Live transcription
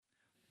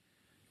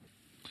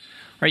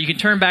All right, you can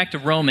turn back to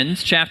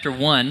Romans chapter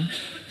 1.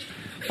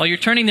 While you're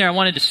turning there, I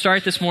wanted to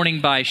start this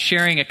morning by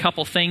sharing a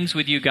couple things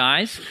with you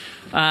guys.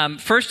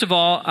 First of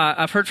all,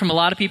 I've heard from a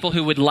lot of people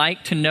who would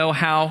like to know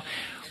how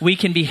we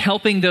can be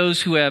helping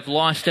those who have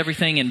lost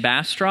everything in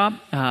Bastrop.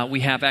 We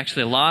have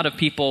actually a lot of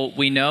people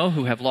we know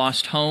who have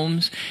lost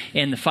homes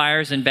in the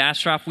fires in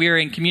Bastrop. We are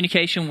in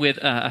communication with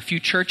a few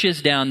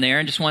churches down there,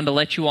 and just wanted to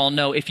let you all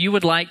know, if you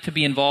would like to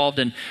be involved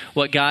in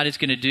what God is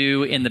going to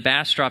do in the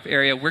Bastrop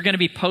area, we're going to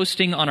be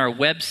posting on our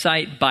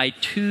website by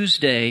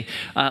Tuesday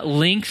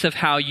links of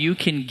how you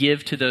can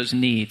give to those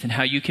needs and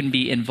how you can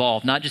be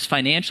involved, not just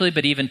financially,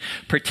 but even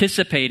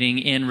participating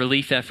in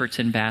relief efforts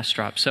in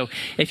Bastrop. So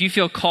if you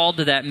feel called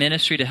to that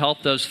ministry to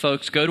help those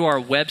folks, go to our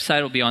website.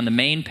 It'll be on the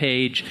main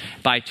page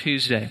by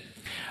Tuesday.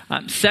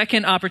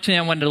 Second opportunity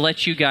I wanted to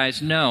let you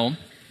guys know,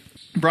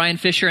 Brian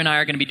Fisher and I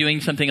are going to be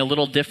doing something a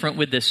little different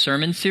with this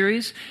sermon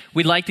series.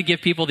 We'd like to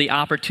give people the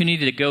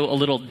opportunity to go a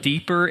little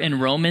deeper in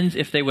Romans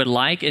if they would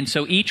like. And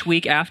so each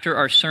week after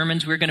our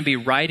sermons, we're going to be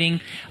writing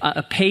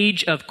a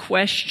page of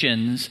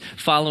questions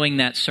following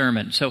that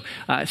sermon. So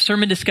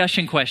sermon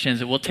discussion questions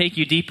that will take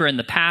you deeper in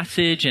the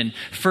passage and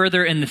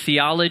further in the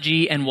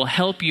theology and will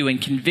help you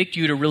and convict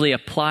you to really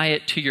apply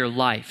it to your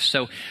life.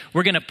 So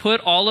we're going to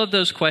put all of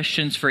those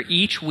questions for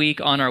each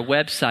week on our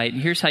website.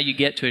 And here's how you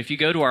get to it. If you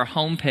go to our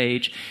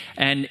homepage,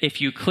 and if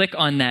you click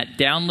on that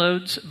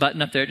downloads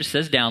button up there, it just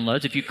says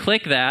downloads. If you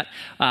click that,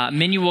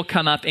 menu will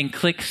come up and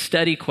click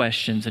study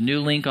questions. A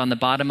new link on the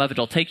bottom of it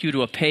will take you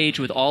to a page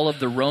with all of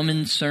the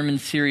Romans sermon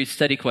series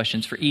study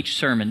questions for each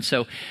sermon.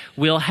 So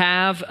we'll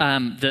have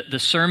the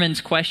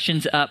sermon's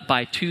questions up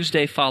by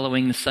Tuesday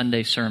following the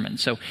Sunday sermon.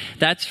 So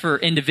that's for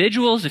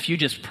individuals if you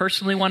just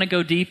personally want to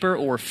go deeper,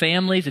 or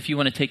families if you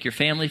want to take your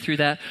family through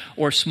that,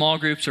 or small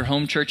groups or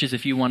home churches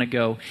if you want to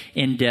go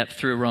in depth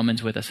through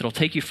Romans with us. It'll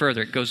take you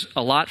further. It goes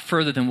a lot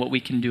further than what we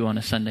can do on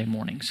a Sunday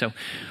morning. So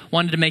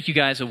wanted to make you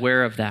guys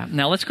aware of that.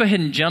 Now let's go ahead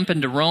and jump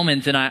into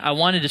Romans, and I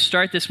wanted to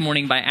start this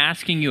morning by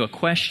asking you a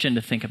question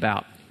to think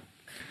about.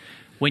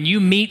 When you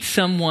meet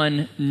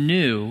someone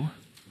new,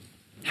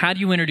 how do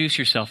you introduce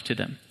yourself to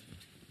them?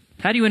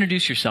 How do you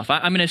introduce yourself?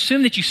 I'm going to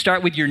assume that you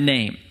start with your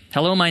name.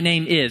 Hello, my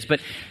name is, but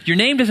your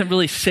name doesn't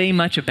really say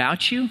much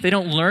about you. They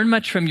don't learn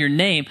much from your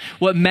name.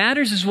 What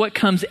matters is what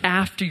comes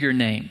after your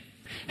name.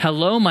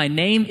 Hello, my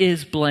name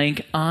is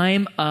blank.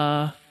 I'm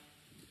a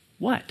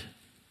what?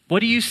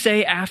 What do you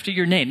say after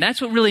your name? That's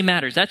what really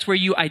matters. That's where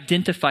you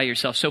identify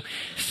yourself. So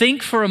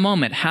think for a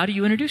moment. How do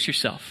you introduce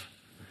yourself?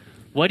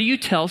 What do you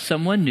tell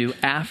someone new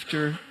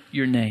after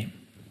your name?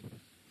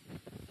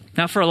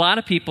 Now, for a lot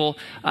of people,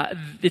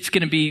 it's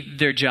going to be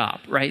their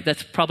job, right?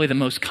 That's probably the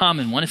most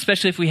common one,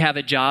 especially if we have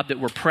a job that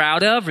we're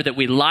proud of or that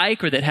we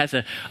like or that has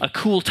a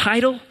cool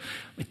title.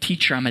 I'm a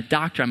teacher, I'm a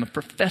doctor, I'm a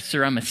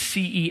professor, I'm a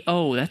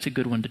CEO. That's a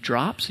good one to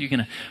drop. So you're going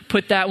to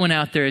put that one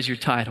out there as your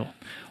title.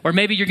 Or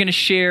maybe you're going to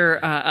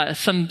share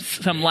some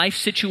life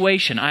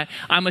situation.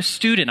 I'm a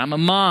student, I'm a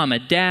mom, a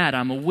dad,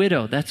 I'm a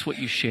widow. That's what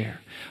you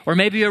share. Or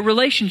maybe a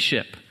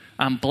relationship.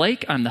 I'm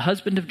Blake, I'm the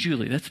husband of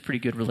Julie. That's a pretty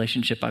good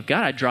relationship I've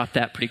got. I drop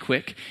that pretty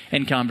quick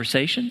in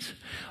conversations.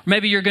 Or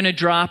maybe you're going to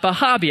drop a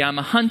hobby. I'm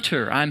a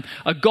hunter, I'm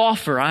a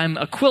golfer, I'm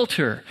a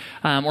quilter.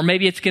 Or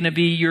maybe it's going to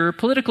be your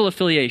political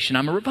affiliation.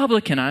 I'm a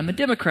Republican, I'm a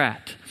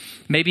Democrat.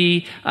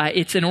 Maybe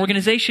it's an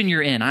organization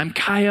you're in. I'm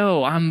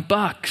Chi-O, I'm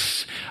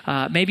Bucks.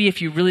 Maybe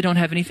if you really don't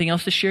have anything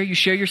else to share, you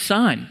share your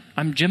sign.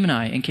 I'm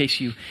Gemini, in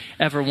case you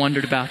ever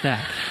wondered about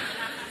that.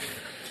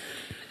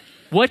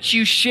 What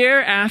you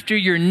share after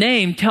your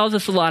name tells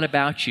us a lot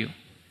about you.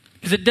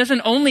 Because it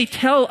doesn't only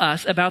tell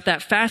us about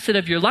that facet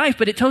of your life,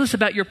 but it tells us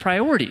about your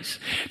priorities.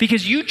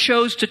 Because you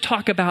chose to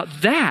talk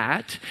about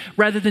that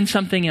rather than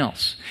something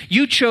else.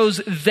 You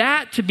chose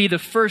that to be the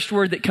first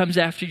word that comes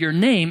after your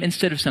name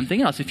instead of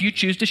something else. If you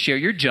choose to share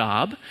your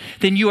job,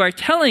 then you are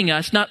telling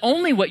us not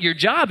only what your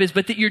job is,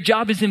 but that your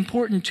job is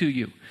important to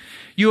you.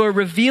 You are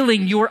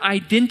revealing your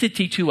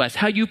identity to us,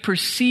 how you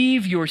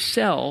perceive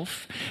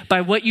yourself by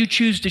what you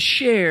choose to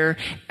share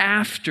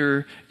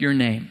after your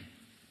name.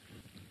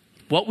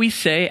 What we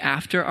say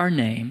after our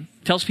name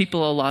tells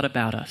people a lot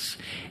about us.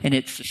 And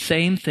it's the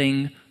same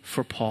thing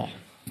for Paul.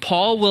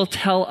 Paul will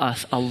tell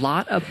us a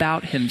lot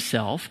about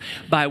himself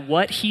by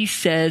what he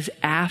says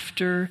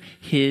after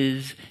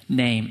his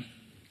name.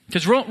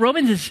 Because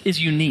Romans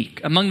is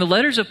unique. Among the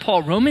letters of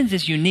Paul, Romans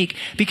is unique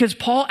because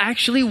Paul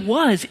actually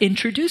was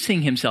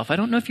introducing himself. I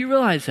don't know if you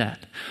realize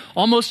that.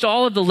 Almost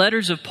all of the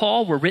letters of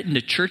Paul were written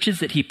to churches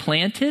that he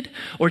planted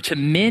or to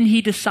men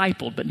he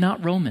discipled, but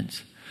not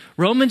Romans.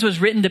 Romans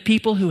was written to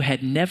people who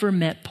had never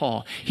met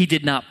Paul. He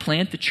did not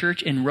plant the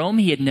church in Rome.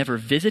 He had never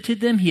visited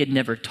them. He had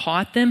never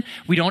taught them.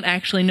 We don't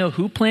actually know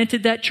who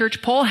planted that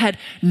church. Paul had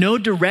no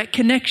direct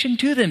connection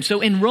to them. So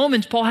in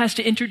Romans, Paul has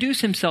to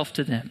introduce himself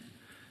to them.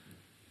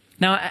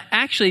 Now,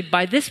 actually,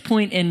 by this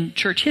point in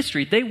church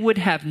history, they would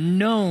have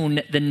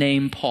known the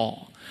name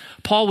Paul.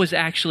 Paul was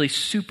actually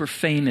super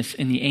famous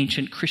in the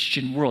ancient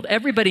Christian world.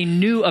 Everybody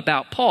knew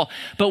about Paul,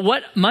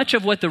 but much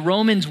of what the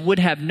Romans would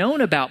have known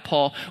about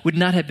Paul would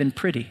not have been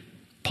pretty.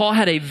 Paul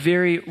had a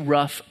very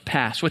rough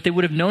past. What they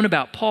would have known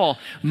about Paul,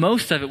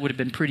 most of it would have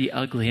been pretty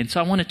ugly. And so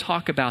I want to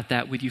talk about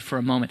that with you for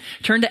a moment.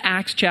 Turn to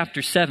Acts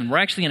chapter 7. We're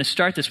actually going to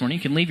start this morning.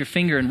 You can leave your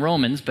finger in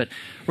Romans, but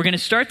we're going to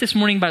start this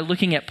morning by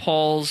looking at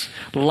Paul's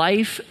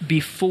life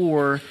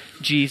before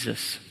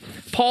Jesus.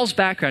 Paul's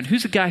background.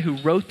 Who's the guy who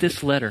wrote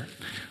this letter?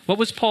 What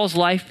was Paul's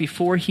life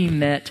before he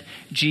met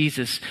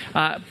Jesus?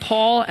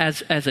 Paul,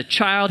 as a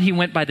child, he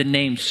went by the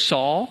name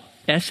Saul.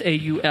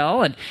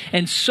 S-A-U-L,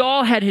 and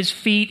Saul had his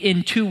feet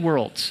in two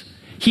worlds.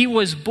 He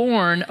was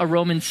born a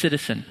Roman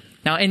citizen.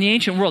 Now, in the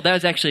ancient world, that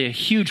was actually a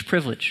huge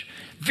privilege.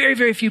 Very,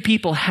 very few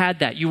people had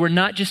that. You were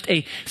not just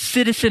a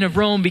citizen of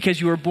Rome because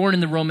you were born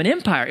in the Roman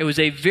Empire. It was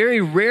a very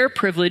rare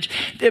privilege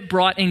that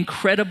brought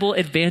incredible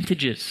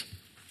advantages.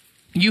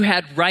 You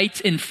had rights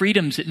and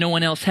freedoms that no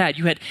one else had.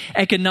 You had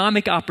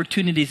economic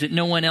opportunities that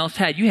no one else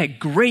had. You had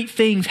great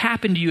things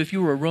happen to you if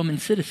you were a Roman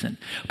citizen.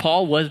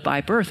 Paul was by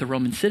birth a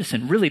Roman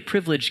citizen, really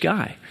privileged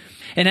guy.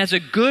 And as a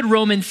good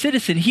Roman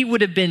citizen, he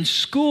would have been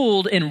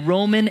schooled in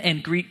Roman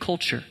and Greek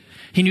culture.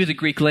 He knew the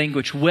Greek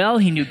language well.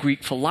 He knew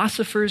Greek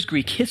philosophers,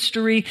 Greek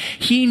history.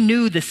 He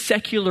knew the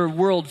secular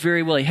world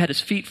very well. He had his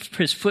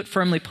foot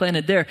firmly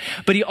planted there.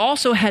 But he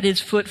also had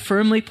his foot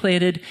firmly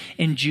planted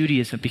in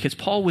Judaism because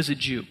Paul was a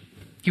Jew.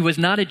 He was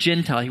not a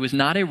Gentile. He was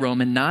not a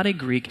Roman, not a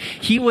Greek.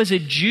 He was a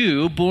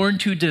Jew born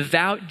to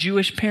devout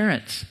Jewish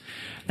parents.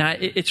 Now,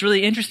 it's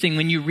really interesting.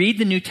 When you read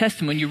the New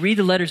Testament, when you read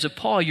the letters of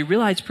Paul, you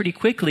realize pretty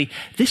quickly,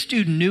 this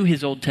dude knew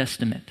his Old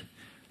Testament.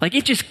 Like,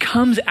 it just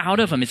comes out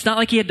of him. It's not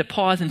like he had to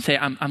pause and say,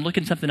 I'm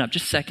looking something up,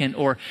 just a second,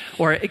 or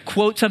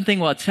quote something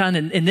while it's found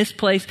in this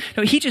place.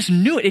 No, he just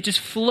knew it. It just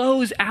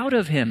flows out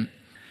of him.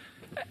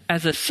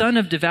 As a son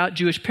of devout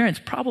Jewish parents,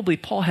 probably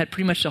Paul had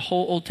pretty much the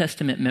whole Old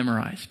Testament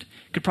memorized.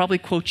 Could probably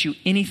quote you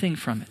anything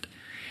from it.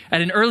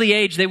 At an early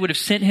age, they would have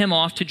sent him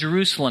off to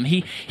Jerusalem.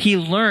 He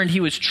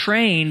was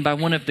trained by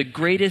one of the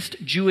greatest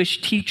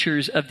Jewish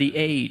teachers of the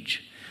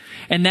age.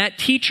 And that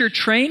teacher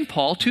trained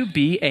Paul to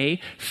be a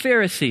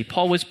Pharisee.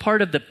 Paul was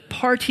part of the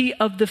party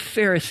of the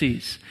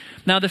Pharisees.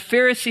 Now, the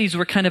Pharisees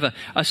were kind of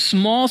a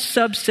small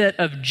subset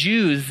of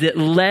Jews that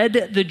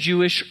led the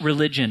Jewish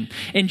religion.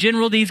 In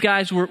general, these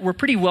guys were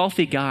pretty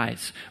wealthy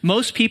guys.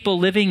 Most people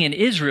living in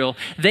Israel,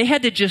 they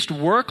had to just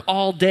work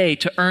all day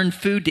to earn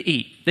food to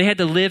eat. They had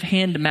to live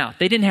hand to mouth.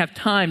 They didn't have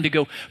time to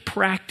go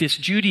practice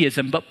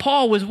Judaism, but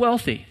Paul was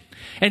wealthy.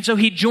 And so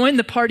he joined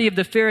the party of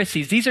the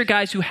Pharisees. These are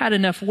guys who had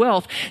enough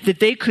wealth that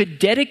they could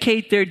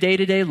dedicate their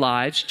day-to-day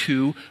lives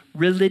to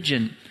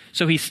religion.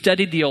 So he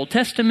studied the Old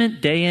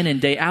Testament day in and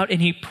day out, and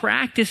he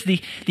practiced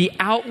the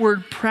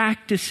outward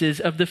practices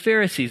of the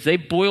Pharisees. They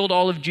boiled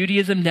all of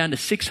Judaism down to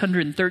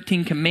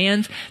 613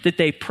 commands that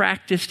they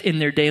practiced in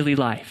their daily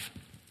life.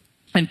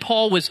 And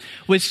Paul was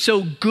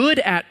so good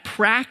at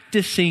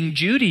practicing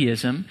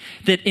Judaism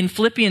that in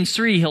Philippians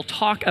 3, he'll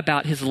talk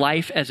about his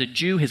life as a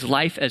Jew, his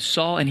life as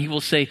Saul, and he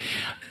will say,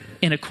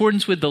 in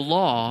accordance with the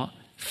law,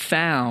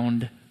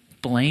 found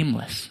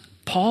blameless.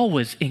 Paul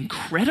was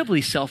incredibly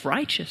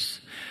self-righteous.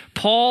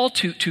 Paul,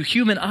 to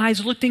human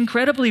eyes, looked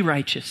incredibly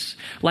righteous.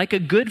 Like a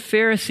good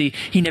Pharisee,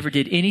 he never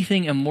did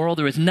anything immoral.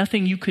 There was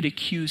nothing you could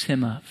accuse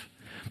him of.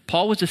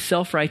 Paul was a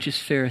self-righteous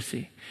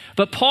Pharisee.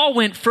 But Paul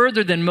went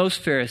further than most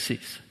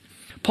Pharisees.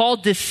 Paul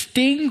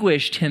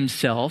distinguished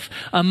himself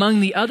among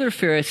the other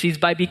Pharisees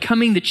by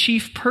becoming the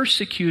chief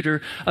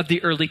persecutor of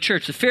the early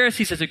church. The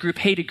Pharisees as a group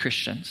hated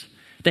Christians.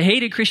 They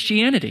hated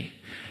Christianity.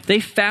 They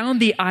found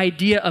the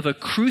idea of a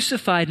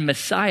crucified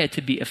Messiah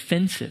to be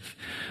offensive.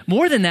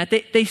 More than that,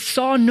 they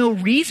saw no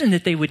reason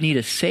that they would need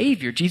a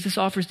Savior. Jesus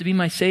offers to be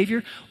my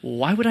Savior.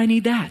 Why would I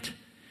need that?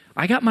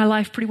 I got my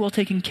life pretty well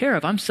taken care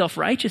of. I'm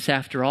self-righteous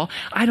after all.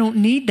 I don't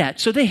need that.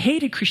 So they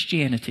hated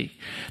Christianity.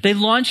 They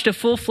launched a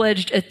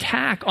full-fledged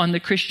attack on the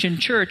Christian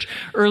church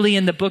early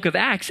in the book of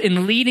Acts,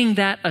 and leading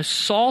that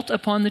assault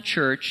upon the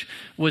church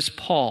was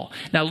Paul.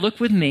 Now look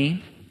with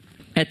me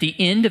at the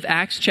end of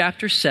Acts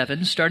chapter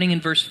 7, starting in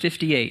verse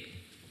 58.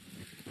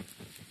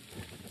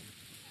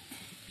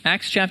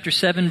 Acts chapter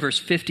 7, verse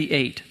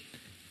 58.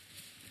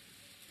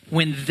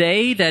 When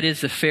they, that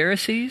is the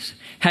Pharisees,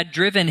 had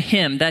driven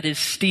him, that is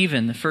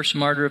Stephen, the first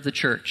martyr of the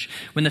church.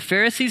 When the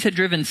Pharisees had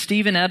driven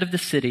Stephen out of the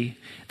city,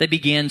 they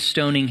began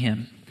stoning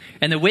him.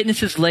 And the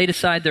witnesses laid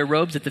aside their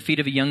robes at the feet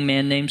of a young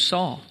man named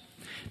Saul.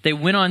 They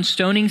went on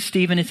stoning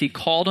Stephen as he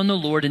called on the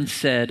Lord and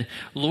said,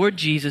 Lord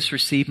Jesus,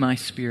 receive my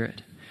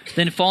spirit.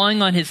 Then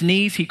falling on his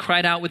knees, he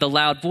cried out with a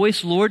loud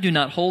voice, Lord, do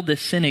not hold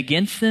this sin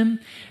against them.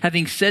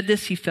 Having said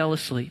this, he fell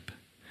asleep.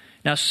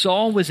 Now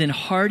Saul was in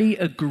hearty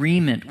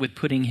agreement with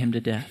putting him to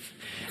death.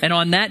 And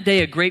on that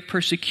day, a great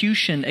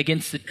persecution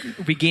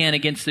began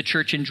against the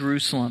church in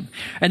Jerusalem.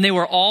 And they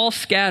were all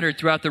scattered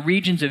throughout the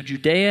regions of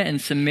Judea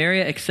and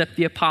Samaria except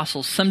the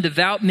apostles. Some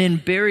devout men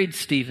buried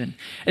Stephen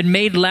and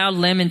made loud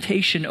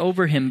lamentation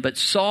over him. But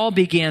Saul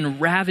began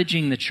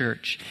ravaging the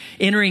church,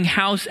 entering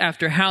house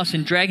after house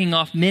and dragging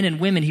off men and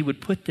women. He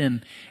would put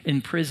them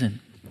in prison.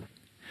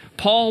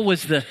 Paul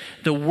was the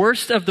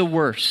worst of the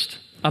worst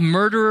a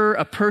murderer,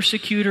 a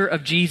persecutor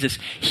of Jesus.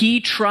 He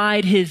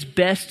tried his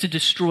best to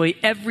destroy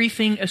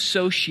everything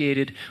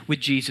associated with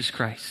Jesus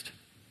Christ.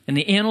 In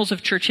the annals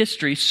of church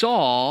history,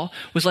 Saul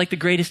was like the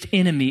greatest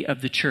enemy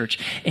of the church.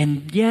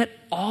 And yet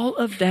all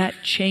of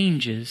that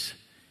changes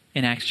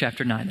in Acts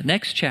chapter 9. The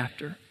next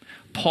chapter,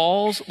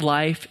 Paul's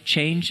life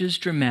changes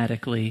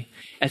dramatically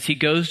as he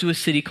goes to a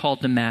city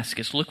called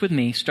Damascus. Look with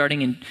me,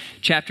 starting in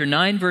chapter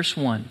 9, verse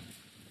 1.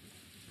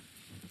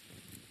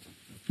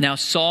 Now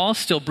Saul,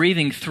 still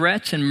breathing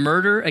threats and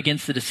murder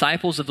against the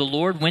disciples of the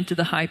Lord, went to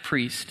the high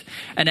priest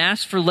and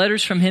asked for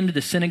letters from him to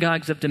the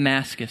synagogues of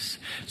Damascus,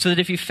 so that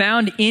if he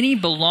found any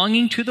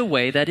belonging to the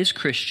way, that is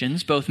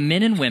Christians, both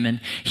men and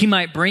women, he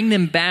might bring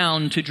them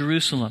bound to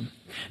Jerusalem.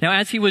 Now,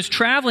 as he was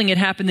traveling, it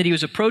happened that he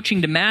was approaching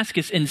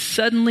Damascus, and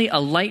suddenly a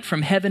light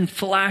from heaven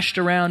flashed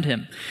around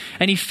him.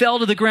 And he fell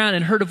to the ground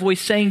and heard a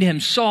voice saying to him,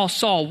 Saul,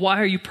 Saul, why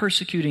are you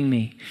persecuting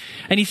me?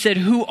 And he said,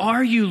 Who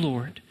are you,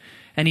 Lord?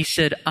 And he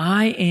said,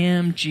 I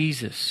am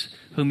Jesus,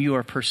 whom you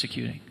are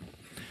persecuting.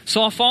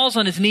 Saul falls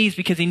on his knees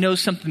because he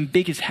knows something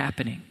big is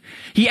happening.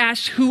 He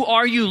asks, Who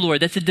are you,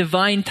 Lord? That's a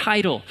divine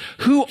title.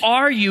 Who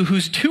are you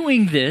who's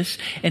doing this?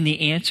 And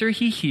the answer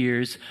he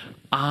hears,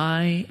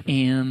 I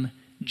am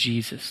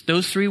Jesus.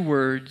 Those three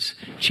words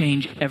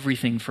change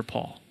everything for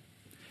Paul.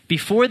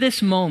 Before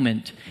this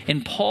moment,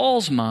 in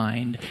Paul's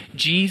mind,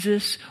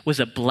 Jesus was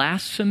a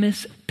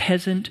blasphemous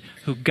peasant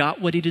who got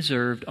what he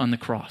deserved on the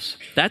cross.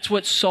 That's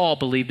what Saul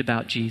believed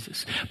about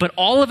Jesus. But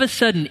all of a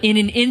sudden, in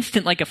an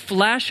instant, like a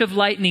flash of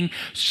lightning,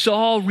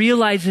 Saul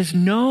realizes,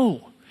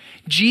 no,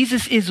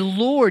 Jesus is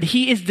Lord.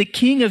 He is the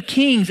King of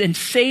Kings and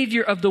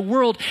Savior of the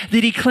world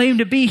that he claimed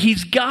to be.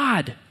 He's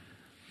God.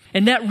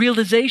 And that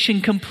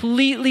realization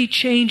completely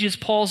changes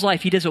Paul's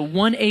life. He does a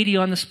 180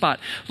 on the spot.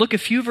 Look a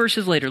few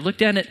verses later. Look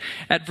down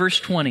at verse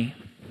 20.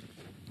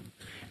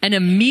 And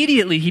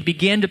immediately he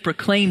began to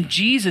proclaim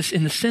Jesus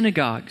in the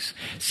synagogues,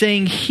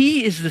 saying,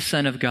 He is the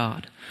Son of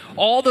God.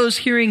 All those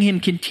hearing him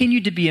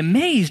continued to be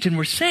amazed and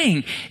were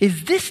saying,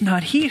 Is this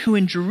not he who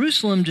in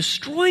Jerusalem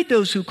destroyed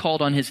those who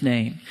called on his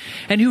name,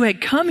 and who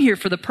had come here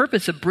for the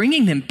purpose of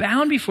bringing them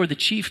bound before the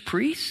chief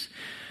priests?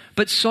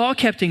 But Saul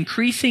kept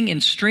increasing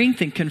in strength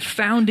and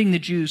confounding the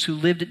Jews who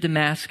lived at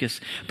Damascus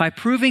by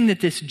proving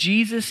that this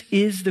Jesus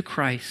is the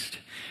Christ.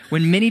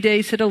 When many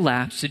days had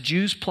elapsed, the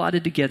Jews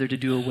plotted together to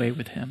do away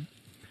with him.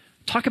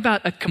 Talk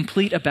about a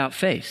complete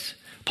about-face.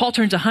 Paul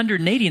turns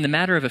 180 in the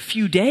matter of a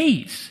few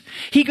days.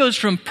 He goes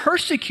from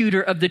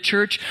persecutor of the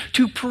church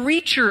to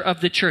preacher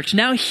of the church.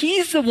 Now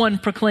he's the one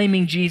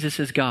proclaiming Jesus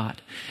as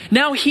God.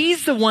 Now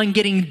he's the one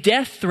getting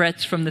death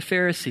threats from the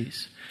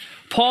Pharisees.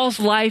 Paul's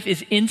life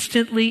is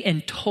instantly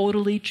and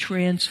totally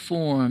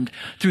transformed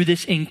through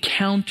this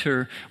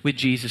encounter with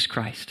Jesus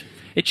Christ.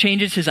 It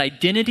changes his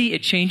identity,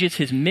 it changes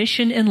his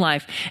mission in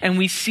life, and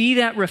we see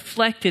that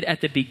reflected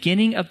at the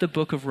beginning of the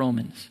book of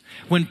Romans,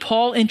 when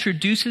Paul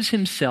introduces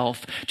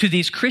himself to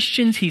these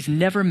Christians he's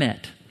never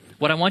met.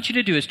 What I want you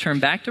to do is turn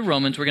back to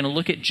Romans. We're going to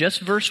look at just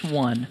verse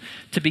 1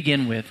 to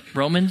begin with.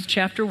 Romans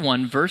chapter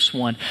 1, verse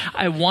 1.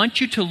 I want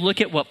you to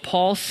look at what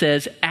Paul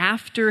says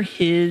after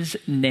his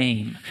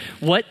name.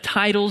 What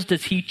titles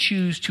does he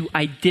choose to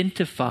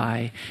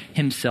identify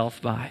himself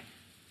by?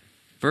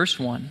 Verse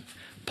 1.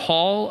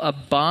 Paul, a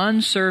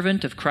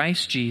bondservant of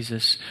Christ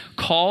Jesus,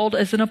 called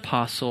as an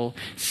apostle,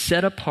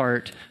 set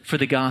apart for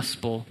the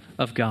gospel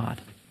of God.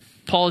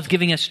 Paul is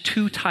giving us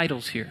two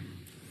titles here.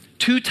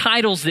 Two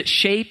titles that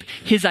shape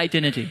his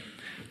identity.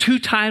 Two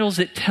titles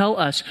that tell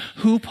us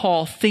who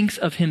Paul thinks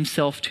of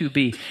himself to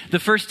be. The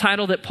first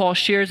title that Paul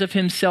shares of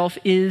himself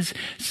is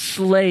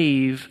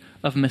slave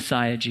of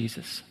Messiah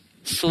Jesus.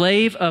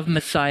 Slave of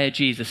Messiah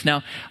Jesus.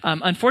 Now,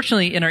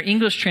 unfortunately, in our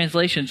English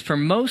translations, for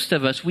most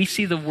of us, we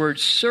see the word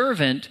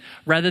servant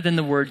rather than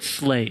the word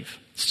slave.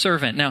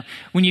 Servant. Now,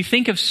 when you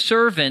think of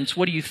servants,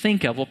 what do you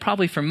think of? Well,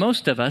 probably for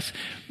most of us,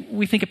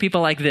 we think of people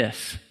like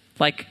this.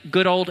 Like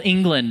good old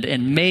England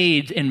and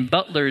maids and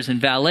butlers and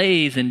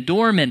valets and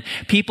doormen,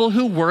 people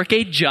who work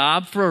a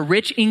job for a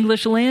rich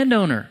English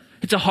landowner.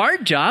 It's a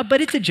hard job, but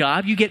it's a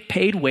job. You get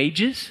paid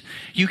wages.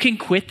 You can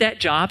quit that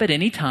job at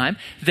any time.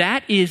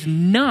 That is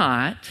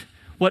not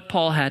what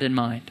Paul had in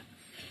mind.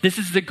 This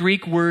is the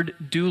Greek word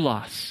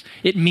doulos.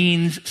 It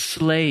means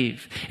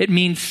slave. It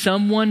means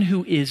someone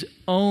who is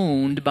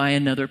owned by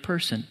another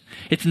person.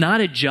 It's not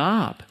a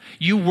job.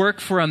 You work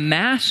for a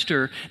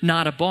master,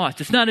 not a boss.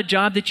 It's not a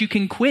job that you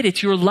can quit.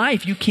 It's your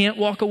life. You can't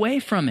walk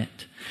away from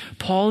it.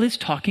 Paul is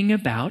talking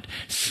about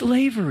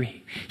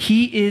slavery.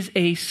 He is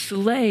a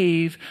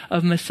slave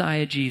of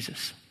Messiah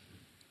Jesus.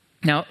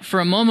 Now, for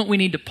a moment, we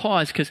need to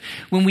pause because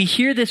when we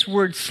hear this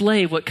word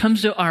slave, what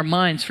comes to our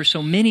minds for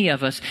so many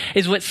of us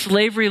is what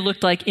slavery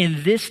looked like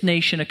in this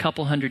nation a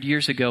couple hundred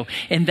years ago.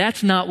 And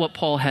that's not what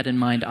Paul had in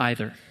mind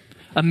either.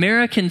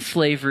 American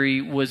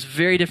slavery was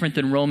very different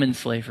than Roman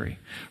slavery.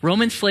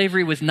 Roman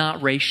slavery was not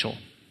racial.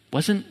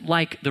 Wasn't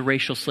like the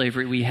racial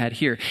slavery we had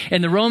here.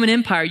 In the Roman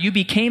Empire, you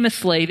became a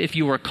slave if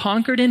you were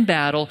conquered in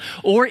battle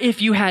or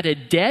if you had a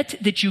debt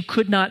that you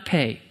could not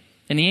pay.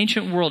 In the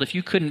ancient world, if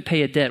you couldn't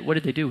pay a debt, what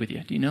did they do with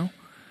you? Do you know?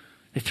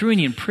 They threw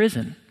you in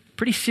prison.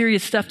 Pretty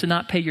serious stuff to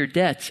not pay your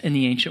debts in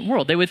the ancient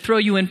world. They would throw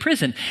you in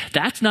prison.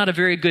 That's not a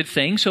very good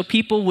thing. So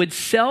people would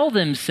sell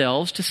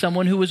themselves to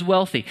someone who was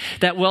wealthy.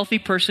 That wealthy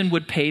person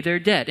would pay their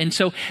debt. And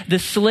so the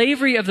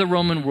slavery of the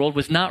Roman world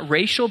was not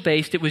racial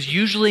based. It was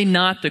usually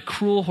not the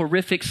cruel,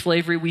 horrific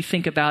slavery we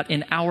think about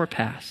in our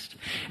past.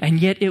 And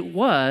yet it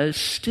was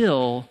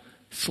still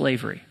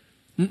slavery.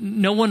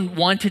 No one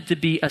wanted to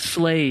be a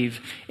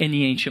slave in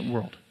the ancient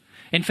world.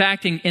 In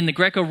fact, in the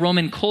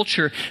Greco-Roman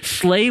culture,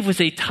 slave was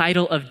a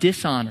title of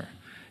dishonor.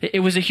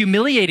 It was a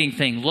humiliating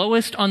thing,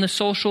 lowest on the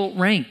social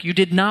rank. You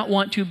did not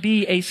want to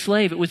be a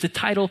slave. It was a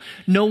title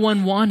no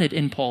one wanted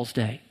in Paul's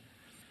day.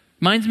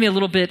 Reminds me a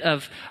little bit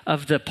of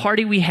the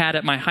party we had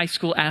at my high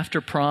school after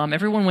prom.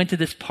 Everyone went to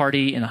this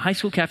party in the high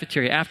school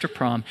cafeteria after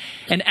prom.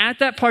 And at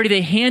that party,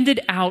 they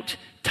handed out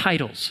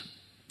titles.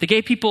 They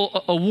gave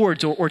people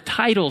awards or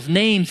titles,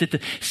 names that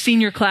the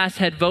senior class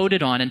had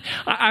voted on. And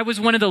I was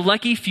one of the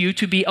lucky few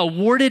to be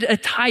awarded a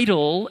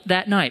title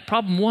that night.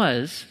 Problem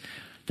was,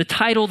 the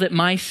title that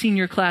my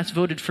senior class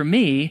voted for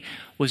me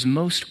was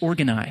most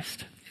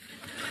organized.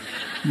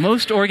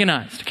 Most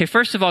organized. Okay,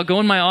 first of all, go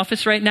in my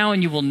office right now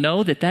and you will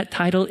know that that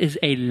title is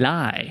a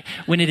lie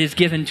when it is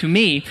given to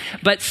me.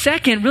 But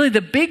second, really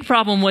the big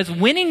problem was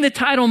winning the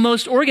title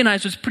most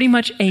organized was pretty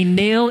much a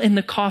nail in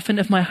the coffin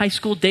of my high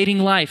school dating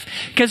life.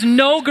 Because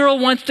no girl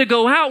wants to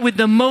go out with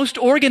the most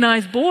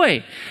organized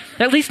boy.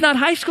 At least not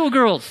high school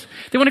girls.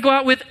 They want to go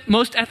out with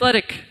most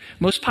athletic,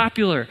 most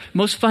popular,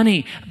 most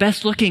funny,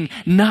 best looking,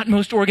 not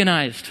most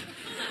organized.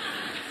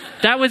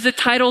 That was a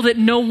title that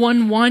no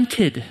one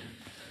wanted.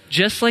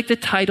 Just like the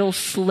title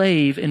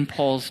slave in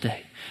Paul's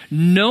day.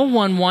 No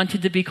one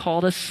wanted to be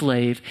called a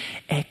slave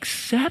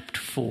except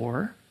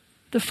for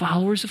the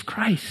followers of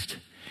Christ.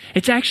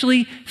 It's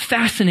actually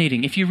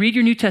fascinating. If you read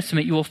your New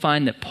Testament, you will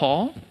find that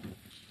Paul,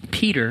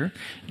 Peter,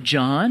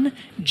 John,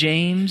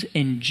 James,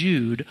 and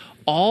Jude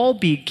all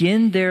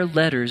begin their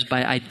letters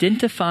by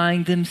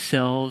identifying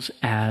themselves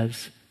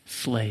as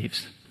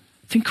slaves.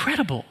 It's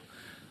incredible.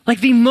 Like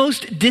the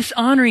most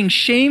dishonoring,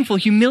 shameful,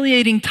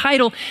 humiliating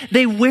title,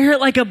 they wear it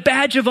like a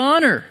badge of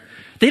honor.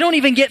 They don't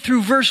even get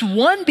through verse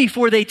 1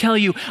 before they tell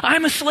you,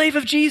 I'm a slave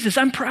of Jesus.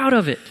 I'm proud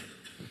of it.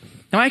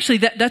 Now, actually,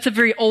 that's a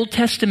very Old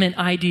Testament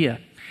idea.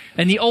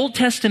 In the Old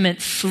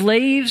Testament,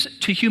 slaves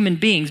to human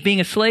beings,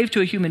 being a slave to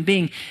a human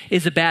being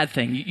is a bad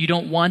thing. You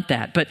don't want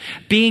that. But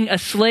being a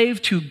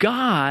slave to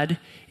God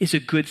is a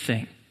good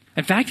thing.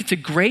 In fact, it's a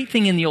great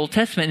thing in the Old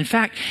Testament. In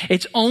fact,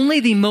 it's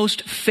only the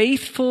most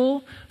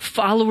faithful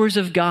followers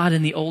of God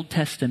in the Old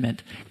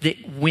Testament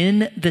that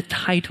win the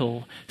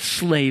title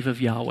slave of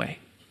Yahweh.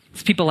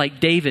 It's people like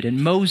David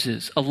and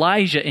Moses,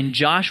 Elijah and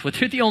Joshua.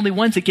 They're the only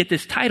ones that get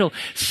this title,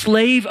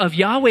 slave of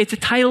Yahweh. It's a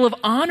title of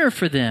honor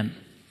for them.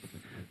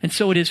 And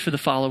so it is for the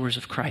followers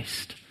of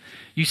Christ.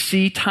 You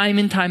see time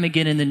and time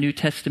again in the New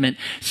Testament,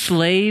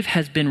 slave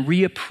has been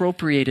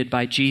reappropriated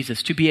by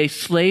Jesus. To be a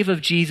slave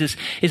of Jesus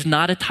is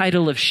not a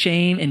title of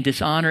shame and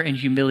dishonor and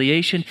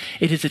humiliation.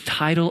 It is a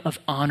title of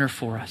honor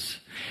for us.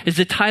 It's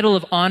a title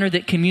of honor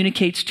that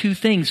communicates two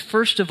things.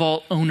 First of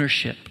all,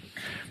 ownership.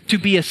 To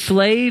be a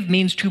slave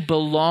means to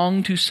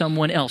belong to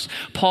someone else.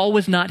 Paul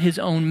was not his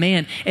own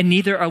man, and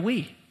neither are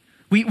we.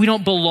 We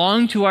don't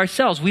belong to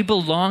ourselves. We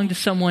belong to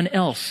someone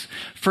else.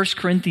 1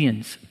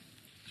 Corinthians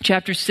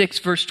chapter 6,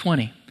 verse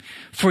 20.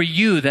 For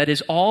you, that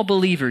is all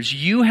believers,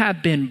 you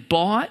have been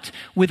bought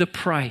with a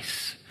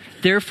price.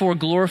 Therefore,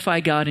 glorify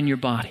God in your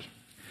body.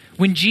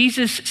 When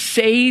Jesus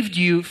saved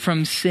you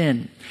from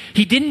sin,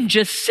 he didn't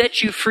just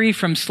set you free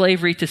from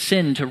slavery to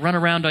sin to run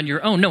around on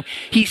your own. No,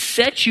 he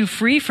set you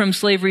free from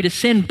slavery to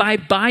sin by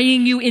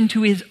buying you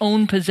into his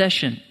own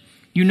possession.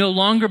 You no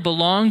longer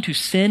belong to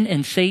sin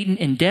and Satan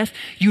and death.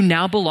 You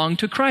now belong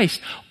to Christ.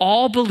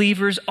 All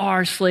believers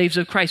are slaves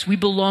of Christ. We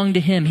belong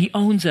to him. He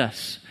owns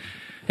us.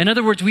 In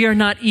other words, we are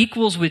not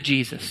equals with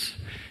Jesus.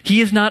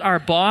 He is not our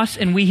boss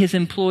and we his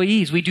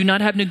employees. We do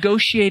not have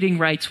negotiating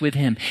rights with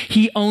him.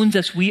 He owns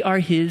us. We are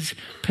his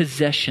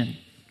possession.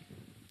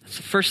 That's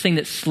the first thing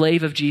that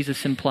slave of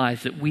Jesus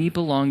implies, that we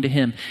belong to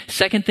him.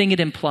 Second thing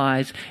it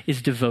implies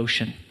is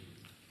devotion.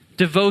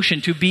 Devotion,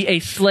 to be a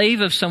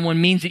slave of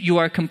someone, means that you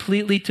are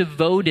completely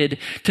devoted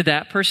to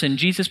that person.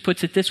 Jesus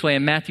puts it this way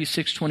in Matthew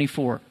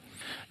 6:24.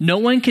 No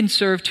one can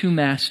serve two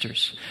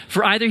masters,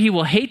 for either he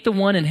will hate the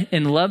one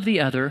and love the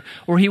other,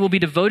 or he will be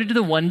devoted to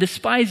the one and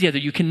despise the other.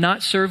 You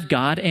cannot serve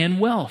God and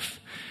wealth.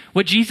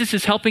 What Jesus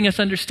is helping us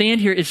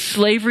understand here is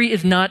slavery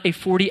is not a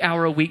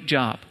 40-hour-a-week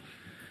job.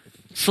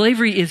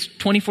 Slavery is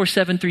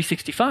 24/7,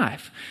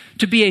 365.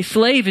 To be a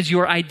slave is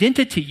your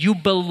identity. You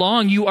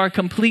belong. You are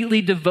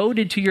completely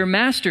devoted to your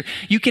master.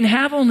 You can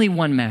have only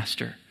one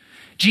master.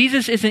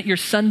 Jesus isn't your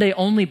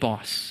Sunday-only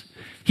boss.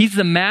 He's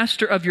the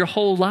master of your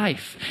whole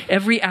life.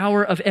 Every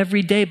hour of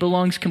every day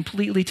belongs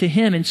completely to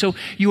him. And so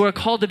you are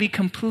called to be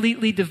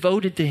completely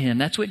devoted to him.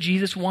 That's what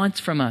Jesus wants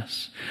from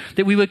us.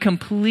 That we would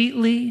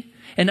completely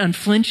and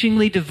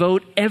unflinchingly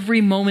devote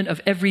every moment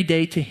of every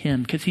day to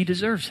him because he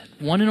deserves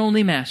it. One and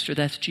only master,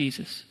 that's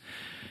Jesus.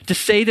 To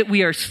say that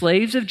we are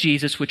slaves of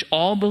Jesus, which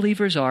all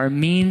believers are,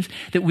 means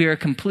that we are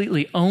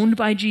completely owned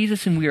by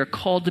Jesus and we are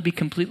called to be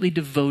completely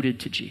devoted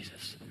to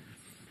Jesus.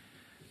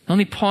 Let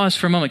me pause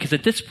for a moment, because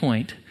at this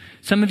point,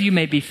 some of you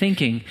may be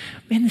thinking,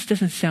 man, this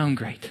doesn't sound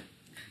great.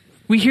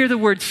 We hear the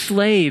word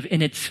slave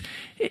and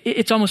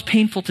it's almost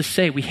painful to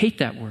say. We hate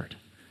that word.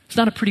 It's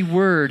not a pretty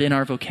word in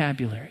our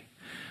vocabulary.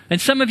 And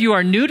some of you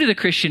are new to the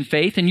Christian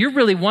faith and you're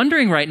really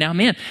wondering right now,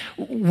 man,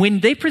 when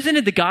they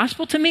presented the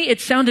gospel to me,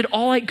 it sounded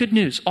all like good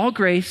news, all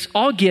grace,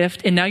 all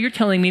gift. And now you're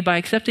telling me by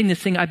accepting this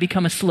thing, I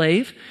become a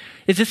slave?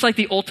 Is this like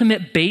the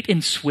ultimate bait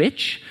and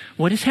switch?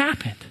 What has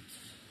happened?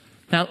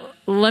 Now,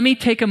 let me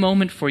take a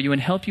moment for you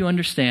and help you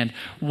understand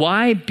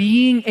why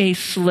being a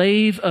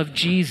slave of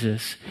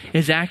Jesus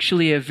is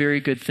actually a very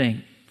good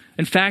thing.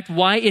 In fact,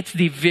 why it's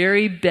the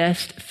very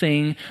best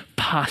thing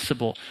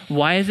possible.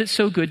 Why is it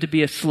so good to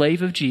be a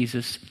slave of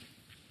Jesus?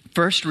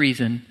 First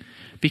reason,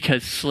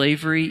 because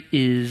slavery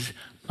is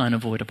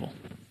unavoidable.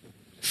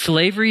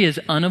 Slavery is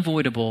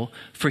unavoidable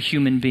for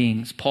human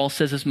beings. Paul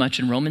says as much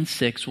in Romans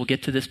 6. We'll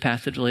get to this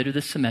passage later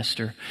this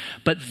semester.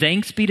 But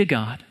thanks be to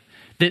God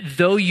that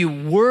though you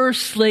were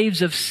slaves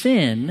of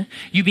sin,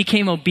 you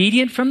became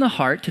obedient from the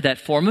heart to that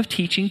form of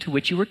teaching to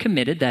which you were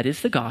committed, that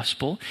is the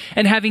gospel.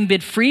 And having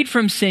been freed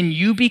from sin,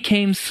 you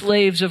became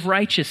slaves of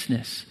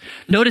righteousness.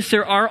 Notice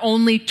there are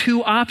only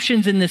two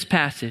options in this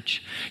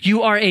passage.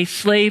 You are a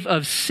slave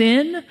of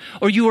sin,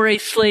 or you are a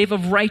slave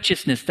of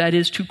righteousness, that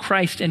is to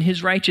Christ and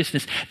his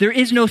righteousness. There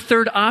is no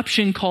third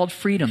option called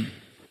freedom.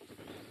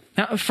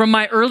 Now, from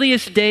my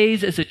earliest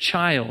days as a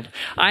child,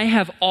 I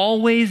have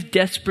always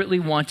desperately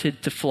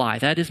wanted to fly.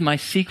 That is my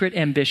secret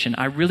ambition.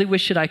 I really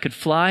wish that I could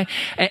fly,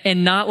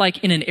 and not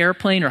like in an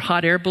airplane or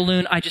hot air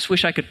balloon. I just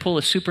wish I could pull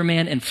a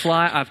Superman and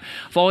fly. I've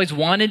always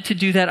wanted to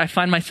do that. I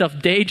find myself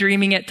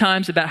daydreaming at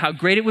times about how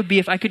great it would be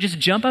if I could just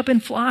jump up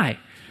and fly.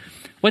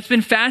 What's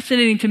been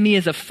fascinating to me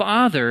as a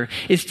father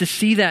is to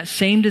see that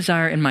same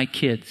desire in my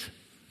kids.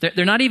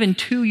 They're not even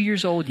 2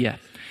 years old yet.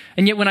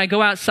 And yet when I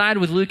go outside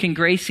with Luke and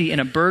Gracie and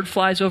a bird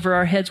flies over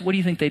our heads, what do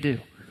you think they do?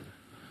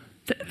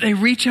 They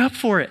reach up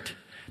for it.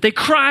 They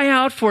cry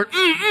out for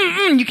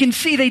it. You can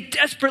see they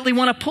desperately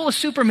want to pull a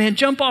Superman,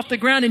 jump off the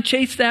ground and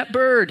chase that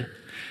bird.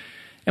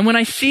 And when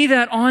I see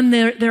that on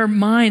their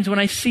minds, when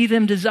I see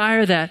them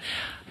desire that,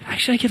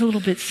 actually I get a little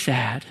bit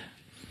sad.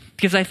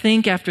 Because I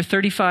think after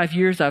 35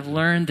 years, I've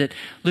learned that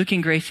Luke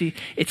and Gracie,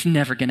 it's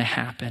never going to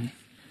happen.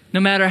 No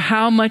matter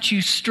how much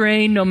you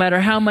strain, no matter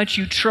how much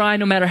you try,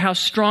 no matter how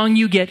strong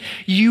you get,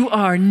 you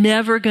are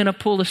never going to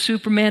pull a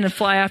Superman and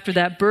fly after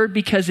that bird,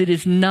 because it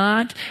is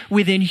not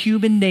within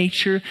human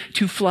nature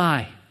to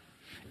fly.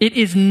 It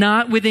is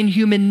not within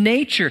human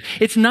nature.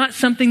 It's not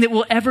something that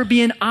will ever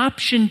be an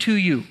option to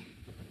you.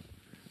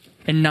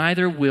 And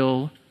neither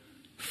will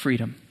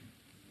freedom.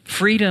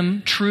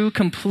 Freedom, true,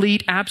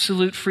 complete,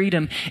 absolute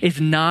freedom, is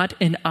not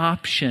an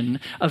option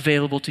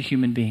available to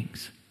human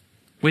beings.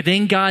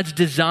 Within God's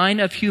design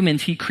of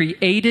humans, he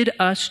created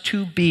us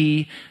to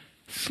be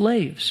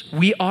slaves.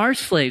 We are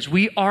slaves.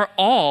 We are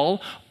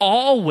all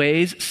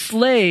always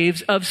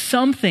slaves of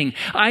something,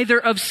 either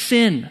of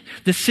sin,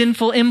 the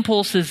sinful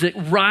impulses that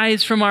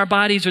rise from our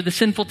bodies, or the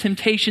sinful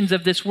temptations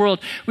of this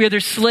world. We are either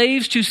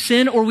slaves to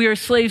sin or we are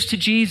slaves to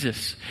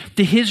Jesus,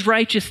 to his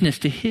righteousness,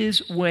 to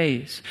his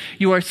ways.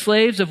 You are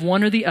slaves of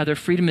one or the other.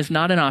 Freedom is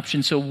not an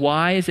option. So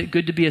why is it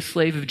good to be a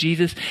slave of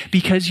Jesus?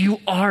 Because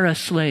you are a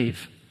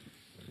slave.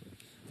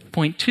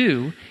 Point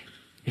two,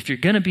 if you're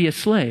going to be a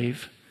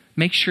slave,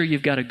 make sure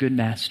you've got a good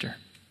master.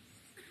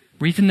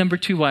 Reason number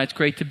two why it's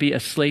great to be a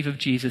slave of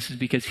Jesus is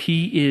because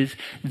he is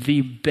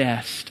the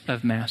best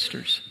of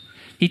masters.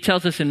 He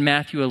tells us in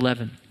Matthew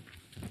 11,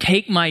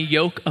 take my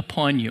yoke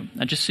upon you.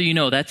 Now, just so you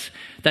know, that's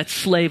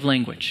slave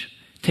language.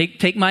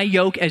 Take my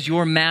yoke as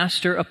your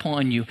master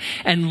upon you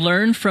and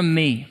learn from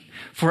me.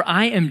 For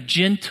I am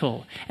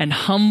gentle and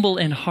humble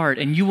in heart,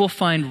 and you will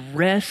find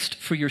rest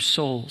for your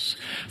souls.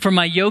 For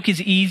my yoke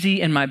is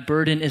easy and my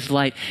burden is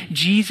light.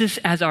 Jesus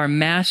as our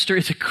master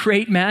is a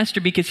great master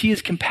because he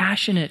is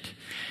compassionate.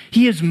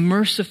 He is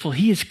merciful.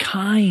 He is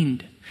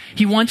kind.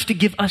 He wants to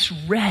give us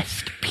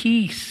rest,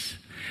 peace.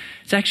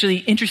 It's actually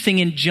interesting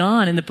in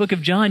the book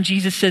of John,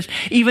 Jesus says,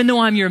 even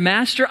though I'm your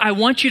master, I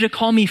want you to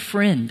call me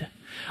friend.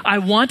 I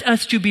want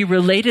us to be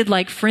related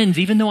like friends,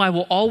 even though I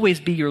will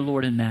always be your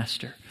Lord and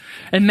master.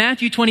 In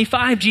Matthew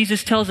 25,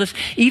 Jesus tells us,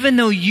 even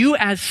though you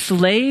as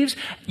slaves,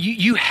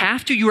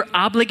 you're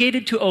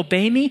obligated to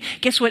obey me,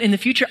 guess what? In the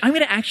future, I'm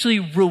going to actually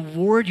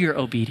reward your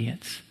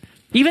obedience.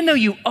 Even though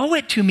you owe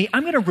it to me,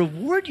 I'm going to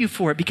reward you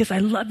for it because I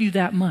love you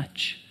that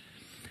much.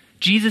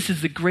 Jesus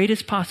is the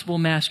greatest possible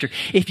master.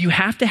 If you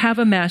have to have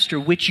a master,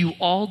 which you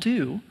all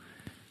do,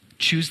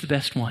 choose the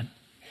best one.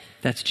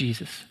 That's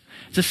Jesus.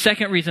 It's the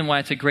second reason why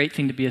it's a great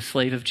thing to be a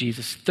slave of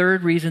Jesus.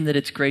 Third reason that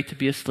it's great to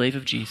be a slave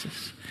of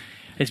Jesus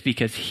is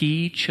because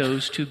he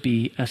chose to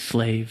be a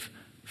slave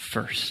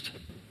first.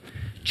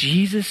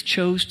 Jesus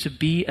chose to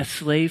be a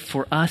slave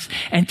for us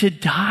and to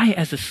die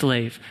as a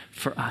slave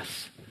for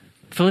us.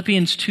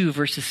 Philippians 2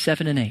 verses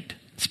 7 and 8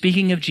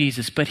 Speaking of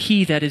Jesus, but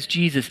he, that is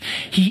Jesus,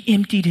 he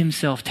emptied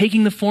himself,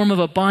 taking the form of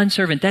a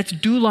bondservant. That's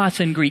doulos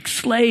in Greek,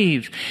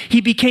 slave. He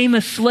became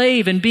a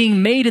slave, and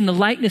being made in the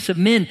likeness of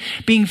men,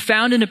 being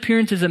found in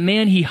appearance as a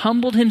man, he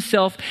humbled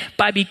himself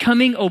by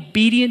becoming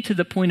obedient to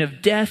the point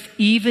of death,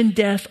 even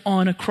death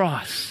on a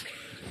cross.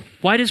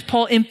 Why does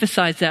Paul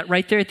emphasize that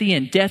right there at the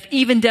end? Death,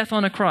 even death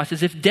on a cross,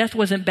 as if death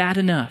wasn't bad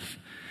enough.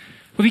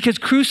 Well, because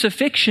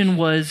crucifixion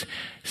was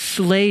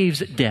slaves'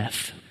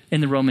 death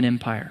in the Roman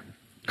Empire.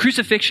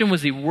 Crucifixion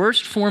was the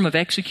worst form of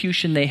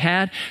execution they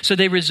had, so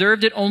they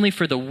reserved it only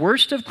for the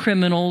worst of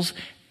criminals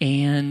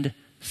and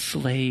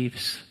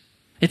slaves.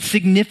 It's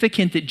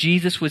significant that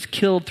Jesus was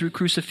killed through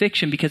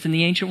crucifixion because in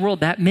the ancient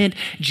world, that meant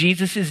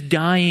Jesus is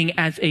dying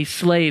as a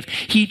slave.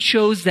 He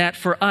chose that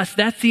for us.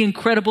 That's the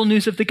incredible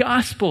news of the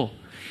gospel.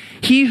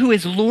 He who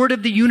is Lord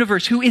of the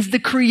universe, who is the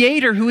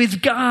creator, who is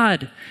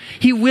God,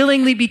 he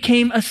willingly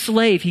became a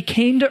slave. He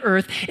came to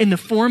earth in the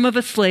form of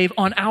a slave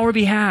on our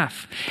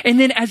behalf. And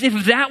then as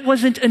if that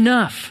wasn't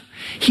enough,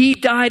 he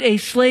died a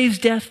slave's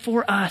death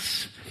for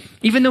us.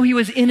 Even though he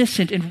was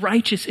innocent and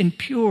righteous and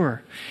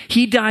pure,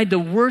 he died the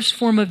worst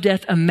form of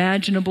death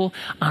imaginable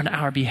on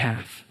our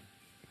behalf.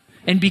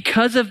 And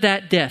because of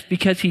that death,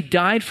 because he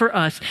died for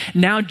us,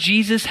 now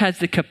Jesus has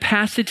the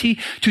capacity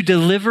to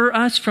deliver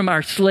us from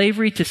our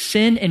slavery to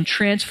sin and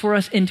transfer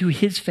us into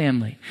his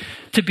family,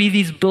 to be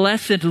these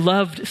blessed,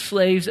 loved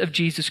slaves of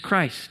Jesus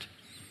Christ.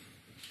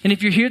 And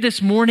if you're here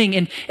this morning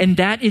and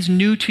that is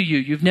new to you,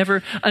 you've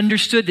never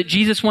understood that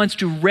Jesus wants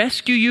to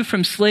rescue you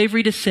from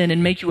slavery to sin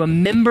and make you a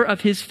member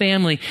of his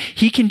family,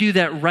 he can do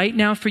that right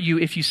now for you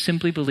if you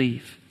simply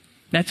believe.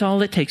 That's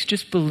all it takes.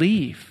 Just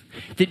believe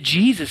that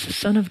Jesus, the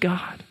Son of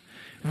God,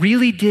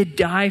 really did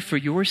die for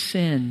your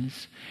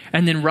sins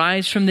and then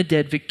rise from the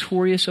dead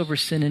victorious over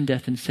sin and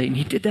death and Satan.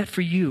 He did that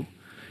for you.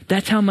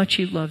 That's how much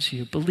he loves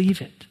you.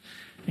 Believe it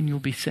and you'll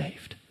be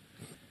saved.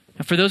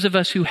 Now, for those of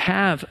us who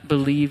have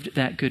believed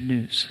that good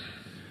news,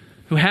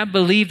 who have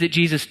believed that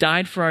Jesus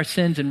died for our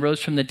sins and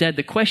rose from the dead,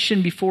 the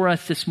question before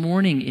us this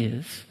morning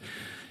is,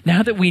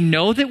 now that we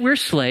know that we're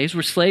slaves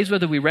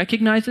whether we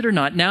recognize it or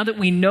not, now that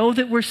we know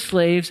that we're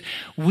slaves,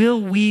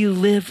 will we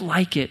live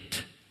like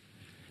it?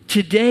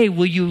 Today,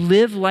 will you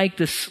live like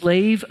the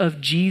slave of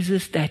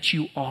Jesus that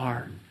you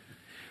are?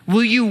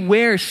 Will you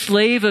wear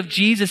slave of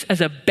Jesus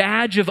as a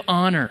badge of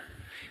honor?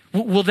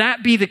 Will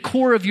that be the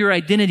core of your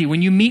identity?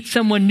 When you meet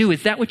someone new,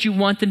 is that what you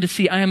want them to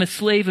see? I am a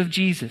slave of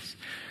Jesus.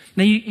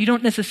 Now, you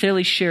don't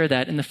necessarily share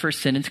that in the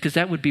first sentence because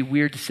that would be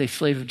weird to say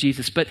slave of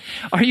Jesus. But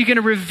are you going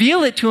to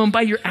reveal it to them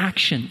by your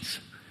actions?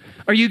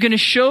 Are you going to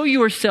show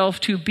yourself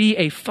to be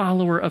a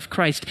follower of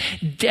Christ,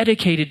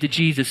 dedicated to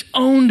Jesus,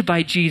 owned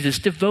by Jesus,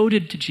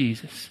 devoted to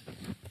Jesus?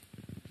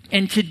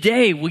 And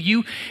today, will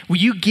you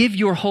give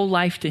your whole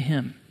life to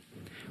him?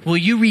 Will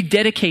you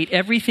rededicate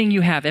everything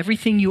you have,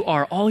 everything you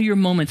are, all your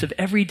moments of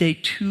every day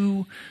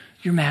to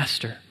your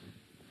master?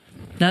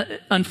 Now,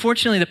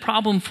 unfortunately, the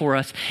problem for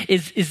us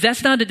is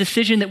that's not a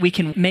decision that we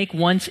can make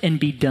once and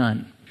be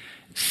done.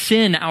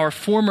 Sin, our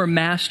former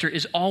master,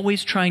 is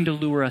always trying to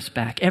lure us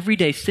back. Every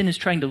day, sin is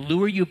trying to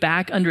lure you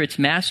back under its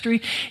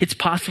mastery. It's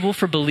possible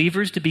for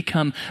believers to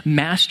become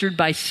mastered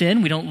by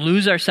sin. We don't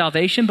lose our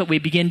salvation, but we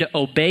begin to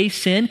obey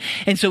sin.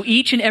 And so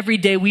each and every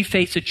day we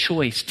face a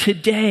choice.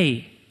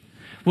 Today,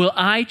 will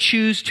I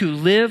choose to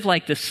live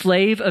like the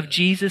slave of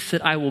Jesus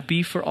that I will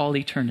be for all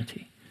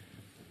eternity?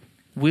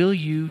 Will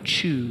you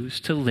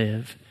choose to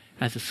live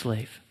as a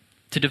slave?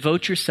 To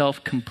devote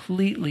yourself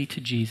completely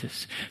to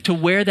Jesus, to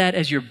wear that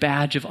as your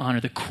badge of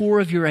honor, the core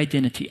of your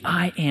identity.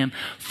 I am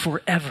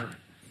forever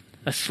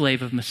a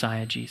slave of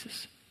Messiah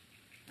Jesus.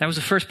 That was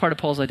the first part of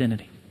Paul's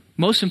identity.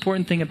 Most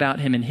important thing about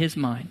him in his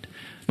mind,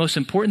 most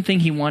important thing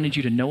he wanted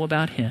you to know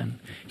about him,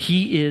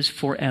 he is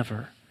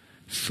forever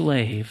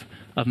slave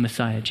of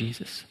Messiah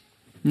Jesus.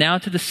 Now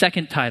to the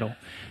second title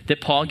that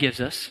Paul gives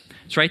us.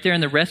 It's right there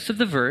in the rest of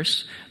the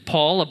verse.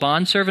 Paul, a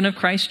bondservant of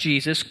Christ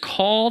Jesus,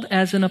 called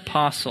as an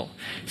apostle,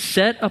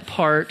 set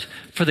apart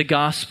for the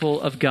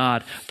gospel of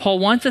God. Paul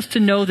wants us to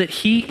know that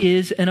he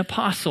is an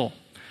apostle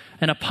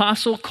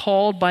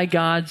called by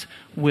God's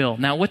will.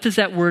 Now, what does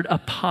that word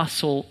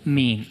apostle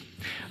mean?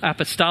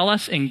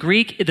 Apostolos in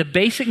Greek, the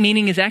basic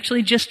meaning is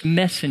actually just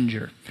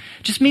messenger.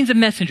 It just means a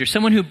messenger,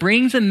 someone who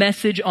brings a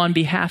message on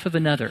behalf of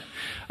another.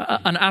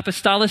 An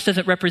apostolos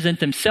doesn't represent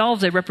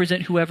themselves, they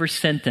represent whoever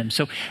sent them.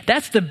 So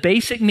that's the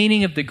basic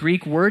meaning of the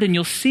Greek word, and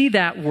you'll see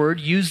that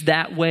word used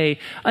that way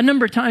a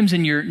number of times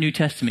in your New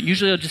Testament.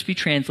 Usually it'll just be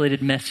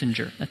translated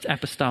messenger. That's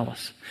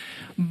apostolos.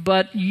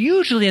 But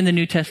usually in the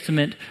New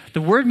Testament,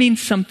 the word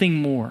means something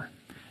more.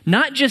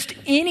 Not just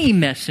any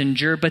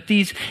messenger, but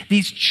these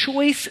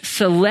choice,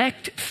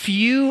 select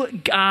few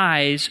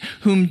guys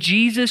whom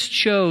Jesus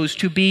chose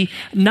to be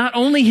not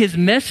only his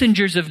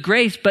messengers of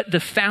grace, but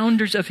the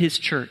founders of his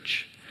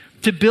church.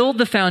 To build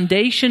the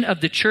foundation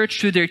of the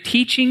church through their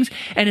teachings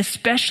and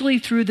especially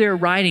through their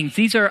writings.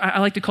 These are, I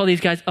like to call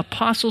these guys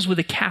apostles with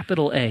a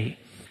capital A.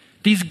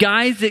 These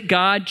guys that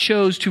God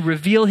chose to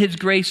reveal his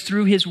grace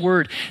through his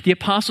word. The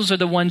apostles are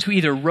the ones who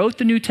either wrote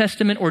the New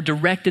Testament or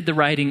directed the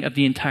writing of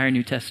the entire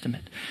New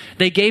Testament.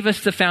 They gave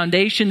us the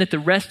foundation that the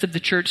rest of the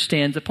church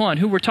stands upon.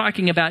 Who we're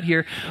talking about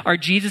here are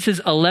Jesus'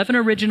 11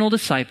 original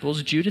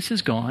disciples. Judas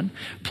is gone,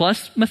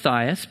 plus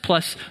Matthias,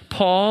 plus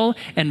Paul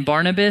and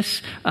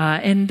Barnabas,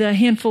 and a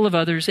handful of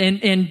others,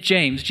 and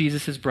James,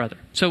 Jesus' brother.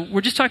 So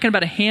we're just talking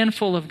about a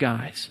handful of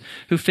guys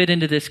who fit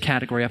into this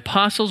category.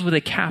 Apostles with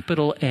a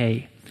capital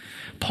A.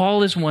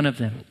 Paul is one of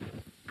them.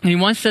 And he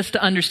wants us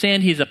to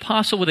understand he's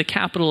apostle with a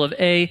capital of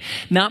A,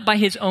 not by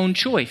his own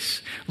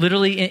choice.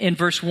 Literally in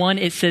verse 1,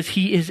 it says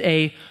he is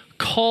a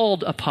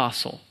called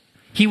apostle.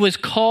 He was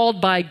called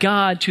by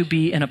God to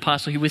be an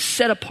apostle. He was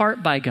set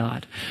apart by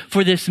God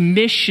for this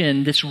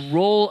mission, this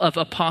role of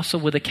apostle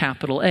with a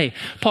capital A.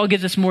 Paul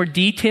gives us more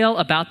detail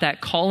about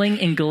that calling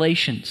in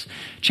Galatians.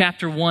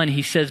 Chapter 1,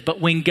 he says, "But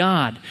when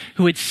God,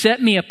 who had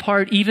set me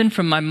apart even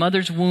from my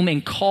mother's womb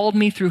and called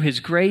me through his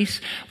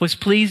grace, was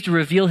pleased to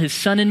reveal his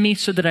Son in me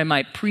so that I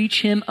might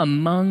preach him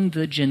among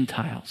the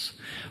Gentiles."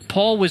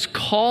 Paul was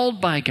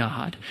called by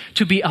God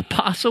to be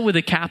apostle with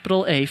a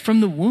capital A from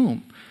the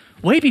womb.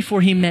 Way before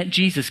he met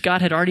Jesus,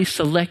 God had already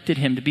selected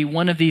him to be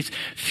one of these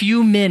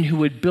few men who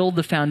would build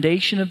the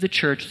foundation of the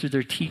church through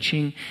their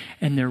teaching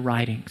and their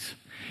writings.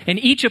 And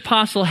each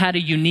apostle had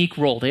a unique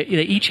role. They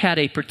each had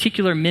a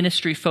particular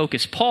ministry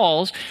focus.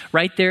 Paul's,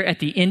 right there at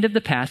the end of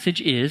the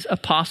passage, is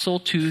apostle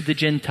to the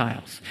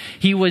Gentiles.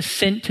 He was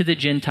sent to the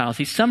Gentiles.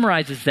 He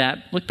summarizes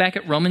that. Look back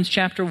at Romans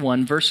chapter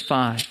 1, verse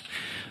 5.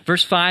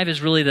 Verse 5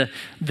 is really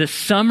the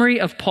summary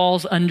of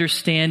Paul's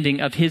understanding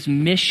of his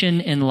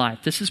mission in life.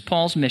 This is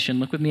Paul's mission.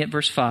 Look with me at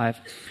verse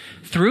 5.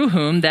 "Through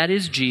whom," that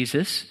is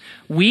Jesus,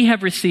 "we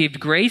have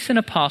received grace and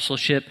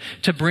apostleship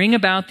to bring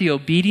about the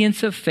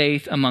obedience of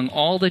faith among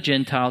all the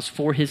Gentiles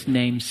for his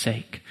name's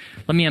sake."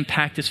 Let me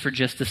unpack this for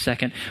just a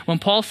second. When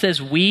Paul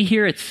says we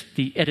here, it's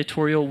the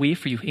editorial we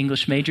for you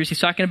English majors. He's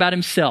talking about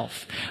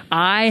himself.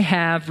 I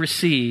have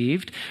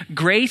received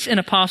grace and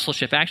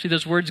apostleship. Actually,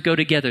 those words go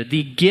together.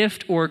 The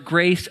gift or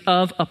grace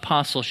of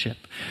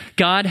apostleship.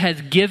 God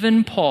has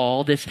given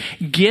Paul this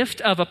gift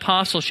of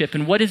apostleship.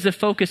 And what is the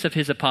focus of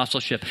his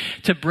apostleship?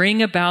 To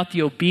bring about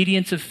the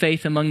obedience of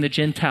faith among the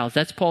Gentiles.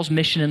 That's Paul's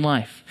mission in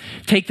life.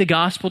 Take the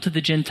gospel to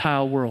the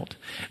Gentile world.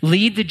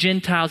 Lead the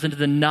Gentiles into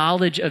the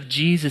knowledge of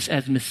Jesus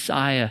as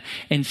Messiah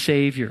and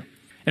Savior.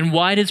 And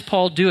why does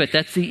Paul do it?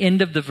 That's the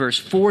end of the verse.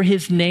 For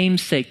his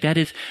name's sake. That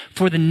is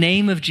for the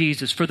name of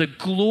Jesus, for the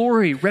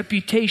glory,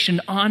 reputation,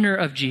 honor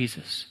of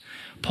Jesus.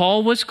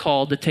 Paul was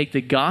called to take the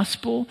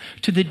gospel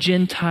to the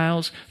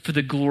Gentiles for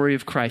the glory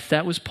of Christ.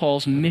 That was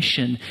Paul's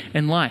mission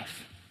in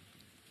life.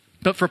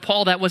 But for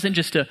Paul, that wasn't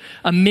just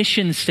a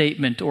mission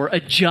statement or a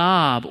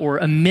job or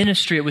a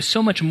ministry. It was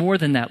so much more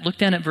than that. Look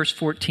down at verse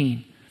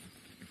 14.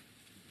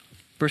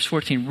 Verse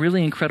 14,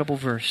 really incredible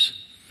verse.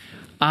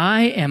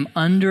 "I am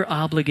under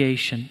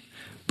obligation,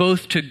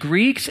 both to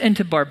Greeks and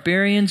to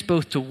barbarians,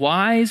 both to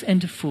wise and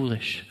to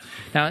foolish."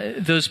 Now,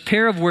 those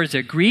pair of words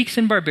there, Greeks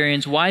and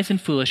barbarians, wise and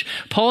foolish,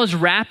 Paul is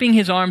wrapping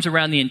his arms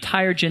around the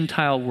entire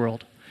Gentile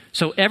world.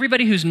 So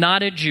everybody who's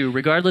not a Jew,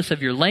 regardless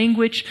of your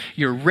language,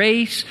 your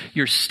race,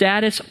 your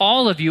status,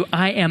 all of you,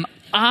 I am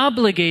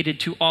obligated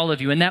to all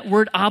of you. And that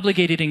word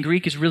obligated in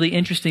Greek is really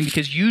interesting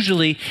because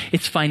usually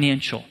it's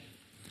financial.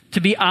 To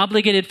be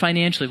obligated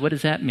financially, what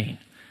does that mean?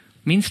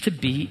 It means to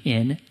be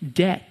in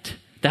debt.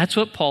 That's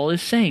what Paul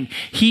is saying.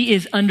 He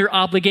is under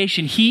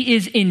obligation. He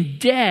is in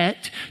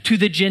debt to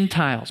the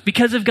Gentiles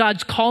because of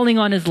God's calling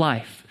on his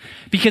life.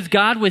 Because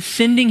God was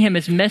sending him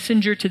as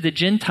messenger to the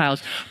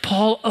Gentiles,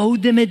 Paul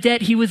owed them a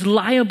debt. He was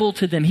liable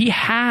to them. He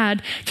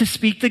had to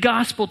speak the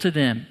gospel to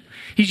them.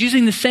 He's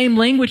using the same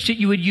language that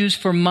you would use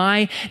for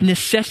my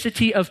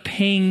necessity of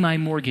paying my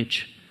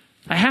mortgage.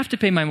 I have to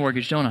pay my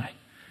mortgage, don't I?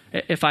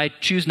 If I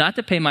choose not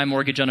to pay my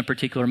mortgage on a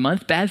particular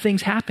month, bad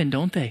things happen,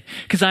 don't they?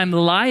 Because I'm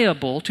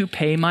liable to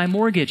pay my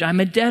mortgage. I'm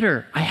a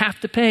debtor. I have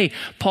to pay.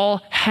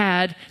 Paul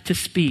had to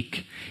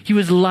speak. He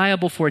was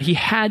liable for it. He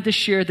had to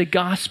share the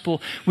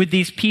gospel with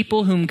these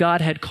people whom God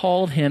had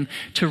called him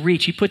to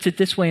reach. He puts it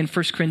this way in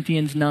 1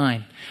 Corinthians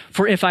 9.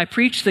 "For if I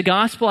preach the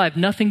gospel, I have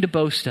nothing to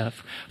boast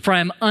of, for I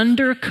am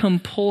under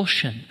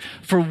compulsion.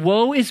 For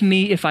woe is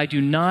me if I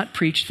do not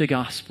preach the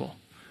gospel."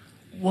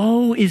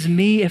 Woe is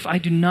me if I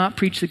do not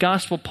preach the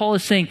gospel. Paul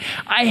is saying,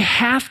 I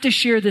have to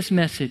share this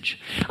message.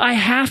 I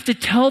have to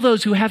tell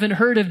those who haven't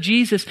heard of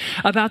Jesus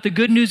about the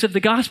good news of the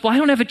gospel. I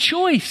don't have a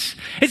choice.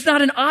 It's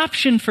not an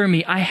option for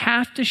me. I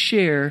have to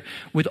share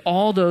with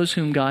all those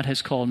whom God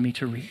has called me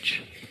to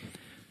reach.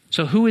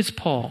 So who is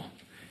Paul?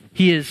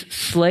 He is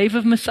slave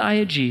of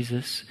Messiah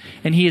Jesus,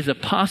 and he is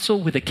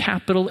apostle with a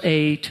capital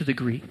A to the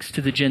Greeks,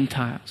 to the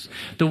Gentiles,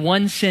 the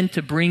one sent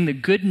to bring the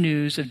good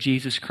news of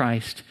Jesus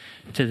Christ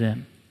to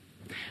them.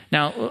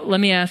 Now, let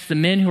me ask the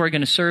men who are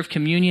going to serve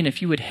communion if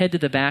you would head to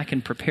the back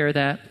and prepare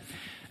that.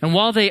 And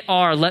while they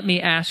are, let me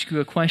ask you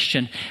a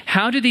question.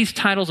 How do these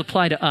titles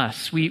apply to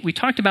us? We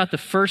talked about the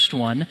first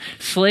one,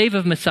 slave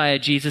of Messiah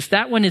Jesus.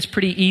 That one is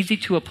pretty easy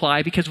to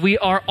apply because we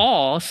are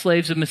all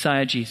slaves of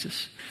Messiah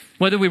Jesus.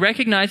 Whether we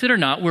recognize it or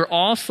not, we're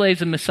all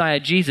slaves of Messiah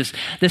Jesus.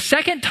 The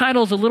second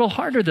title is a little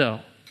harder,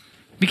 though,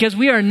 because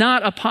we are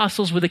not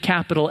apostles with a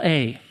capital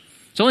A.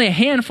 It's only a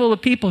handful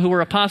of people who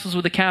were apostles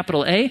with a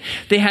capital A.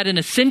 They had an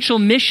essential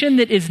mission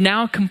that is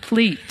now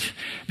complete.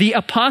 The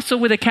apostle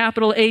with a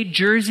capital A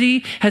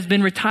jersey has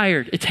been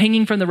retired. It's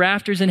hanging from the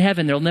rafters in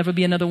heaven. There'll never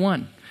be another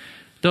one.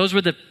 Those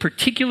were the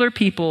particular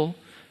people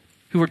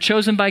who were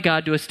chosen by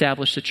God to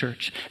establish the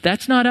church.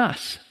 That's not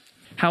us.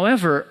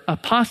 However,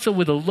 apostle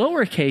with a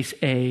lowercase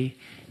a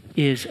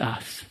is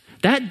us.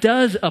 That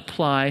does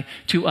apply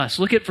to us.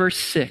 Look at verse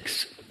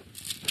 6.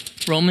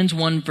 Romans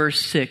 1 verse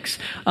 6,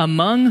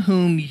 among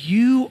whom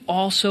you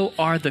also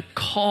are the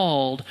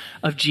called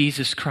of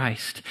Jesus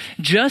Christ.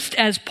 Just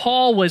as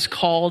Paul was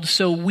called,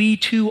 so we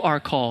too are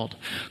called.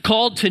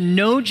 Called to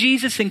know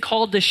Jesus and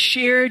called to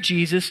share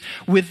Jesus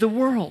with the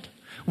world.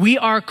 We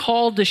are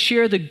called to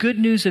share the good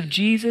news of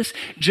Jesus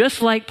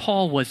just like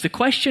Paul was. The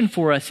question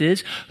for us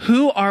is,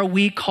 who are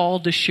we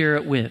called to share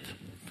it with?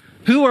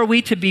 Who are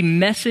we to be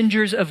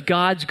messengers of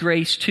God's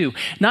grace to?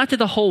 Not to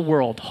the whole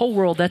world. Whole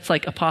world, that's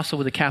like apostle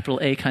with a capital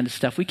A kind of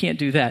stuff. We can't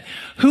do that.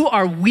 Who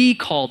are we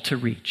called to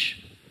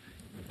reach?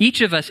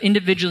 Each of us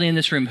individually in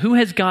this room, who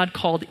has God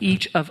called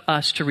each of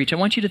us to reach? I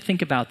want you to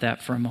think about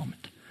that for a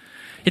moment.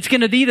 It's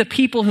going to be the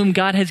people whom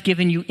God has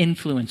given you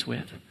influence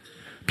with.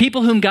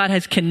 People whom God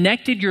has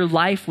connected your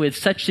life with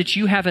such that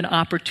you have an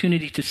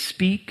opportunity to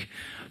speak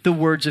the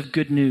words of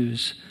good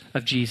news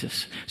of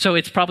Jesus. So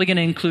it's probably going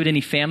to include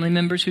any family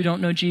members who don't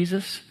know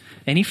Jesus,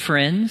 any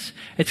friends.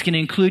 It's going to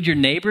include your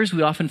neighbors.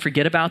 We often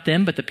forget about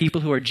them, but the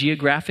people who are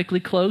geographically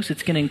close.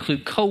 It's going to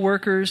include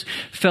coworkers,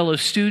 fellow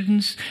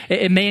students.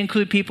 It may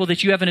include people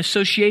that you have an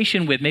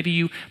association with. Maybe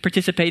you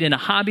participate in a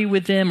hobby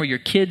with them, or your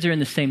kids are in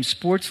the same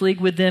sports league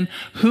with them.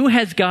 Who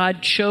has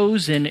God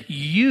chosen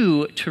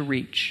you to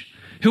reach?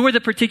 Who are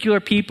the particular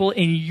people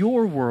in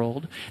your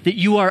world that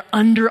you are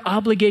under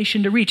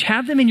obligation to reach?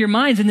 Have them in your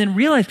minds and then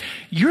realize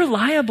you're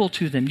liable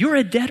to them. You're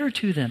a debtor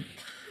to them.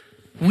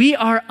 We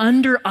are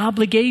under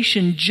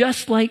obligation,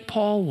 just like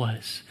Paul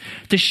was,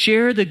 to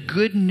share the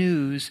good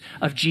news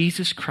of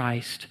Jesus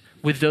Christ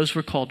with those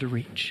we're called to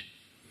reach.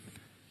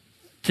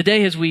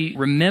 Today, as we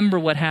remember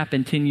what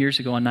happened 10 years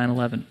ago on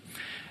 9/11,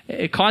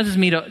 it causes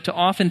me to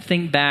often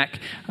think back.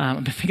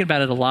 I've been thinking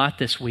about it a lot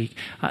this week.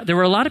 There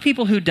were a lot of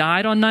people who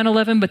died on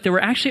 9/11, but there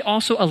were actually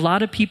also a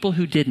lot of people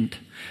who didn't.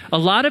 A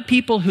lot of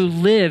people who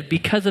lived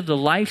because of the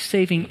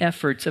life-saving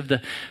efforts of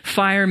the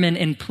firemen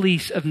and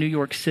police of New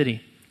York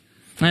City.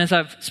 And as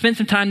I've spent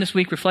some time this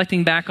week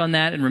reflecting back on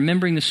that and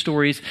remembering the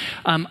stories,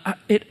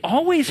 it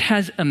always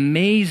has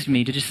amazed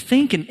me to just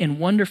think and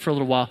wonder for a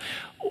little while,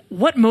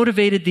 what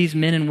motivated these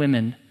men and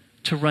women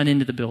to run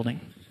into the building?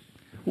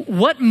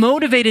 What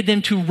motivated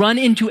them to run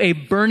into a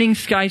burning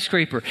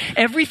skyscraper?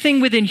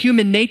 Everything within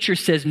human nature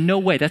says, no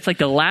way. That's like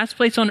the last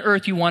place on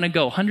earth you want to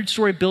go.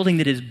 100-story building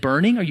that is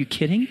burning? Are you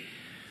kidding?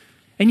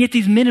 And yet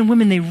these men and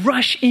women, they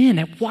rush in.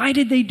 Why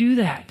did they do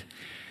that?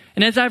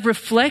 And as I've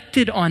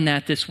reflected on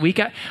that this week,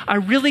 I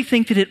really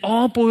think that it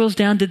all boils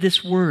down to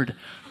this word,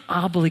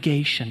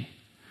 obligation.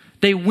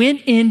 They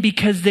went in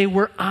because they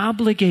were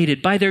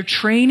obligated by their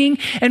training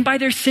and by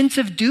their sense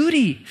of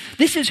duty.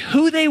 This is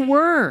who they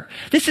were.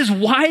 This is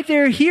why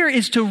they're here,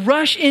 is to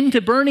rush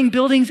into burning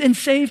buildings and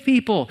save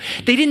people.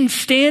 They didn't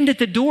stand at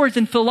the doors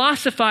and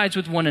philosophize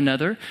with one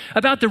another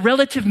about the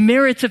relative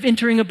merits of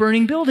entering a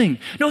burning building.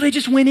 No, they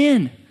just went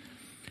in.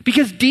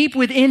 Because deep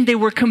within, they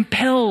were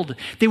compelled.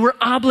 They were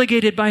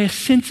obligated by a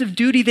sense of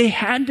duty. They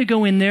had to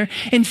go in there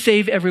and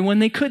save everyone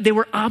they could. They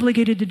were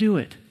obligated to do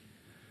it.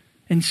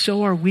 And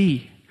so are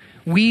we.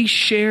 We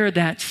share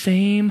that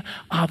same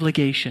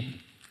obligation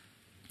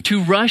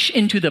to rush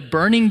into the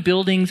burning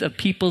buildings of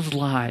people's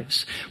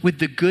lives with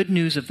the good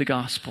news of the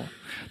gospel,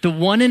 the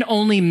one and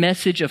only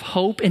message of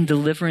hope and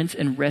deliverance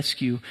and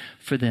rescue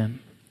for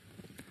them.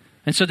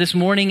 And so this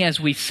morning,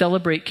 as we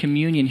celebrate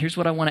communion, here's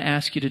what I want to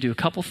ask you to do. A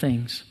couple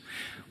things.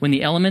 When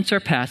the elements are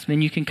passed,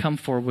 men, you can come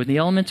forward. When the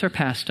elements are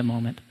passed a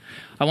moment,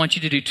 I want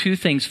you to do two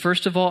things.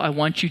 First of all, I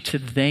want you to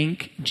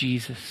thank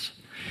Jesus.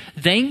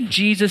 Thank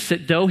Jesus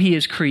that though he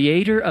is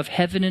creator of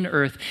heaven and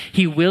earth,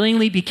 he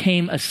willingly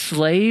became a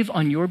slave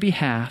on your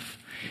behalf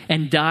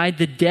and died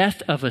the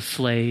death of a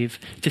slave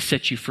to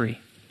set you free.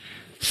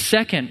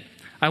 Second,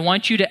 I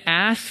want you to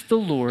ask the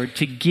Lord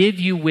to give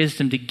you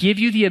wisdom, to give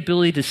you the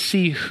ability to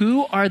see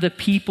who are the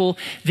people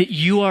that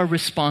you are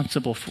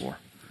responsible for.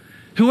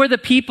 Who are the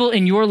people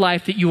in your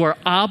life that you are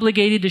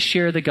obligated to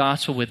share the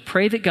gospel with?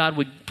 Pray that God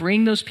would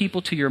bring those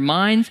people to your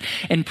minds,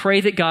 and pray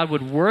that God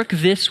would work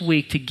this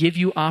week to give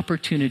you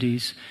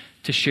opportunities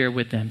to share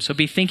with them. So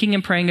be thinking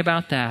and praying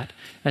about that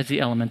as the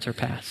elements are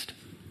passed.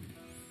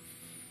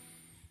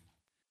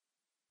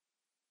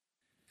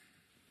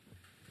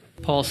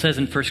 Paul says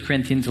in 1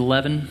 Corinthians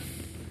 11,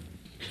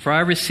 "For I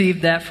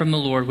received that from the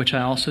Lord which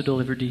I also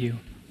delivered to you,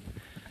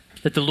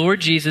 that the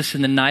Lord Jesus,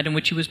 in the night in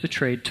which he was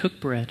betrayed, took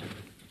bread.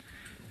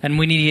 And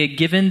when he had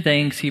given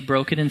thanks, he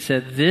broke it and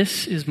said,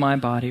 'This is my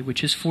body,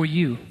 which is for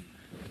you.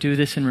 Do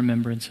this in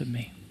remembrance of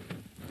me.'"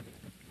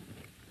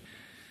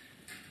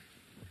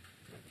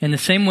 In the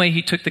same way,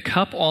 he took the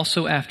cup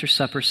also after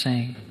supper,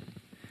 saying,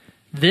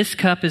 "This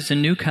cup is the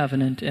new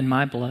covenant in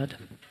my blood.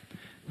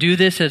 Do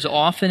this as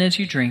often as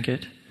you drink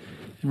it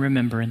in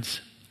remembrance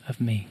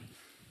of me."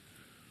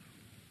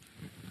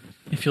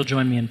 If you'll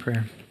join me in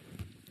prayer.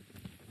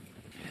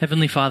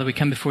 Heavenly Father, we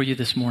come before you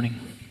this morning.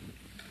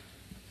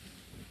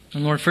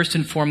 And Lord, first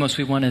and foremost,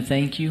 we want to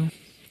thank you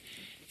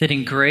that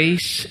in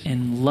grace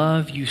and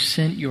love you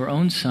sent your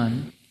own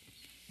Son,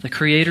 the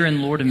Creator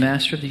and Lord and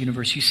Master of the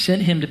universe. You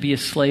sent him to be a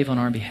slave on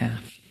our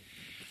behalf.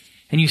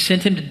 And you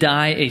sent him to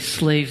die a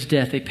slave's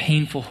death, a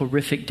painful,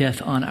 horrific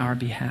death on our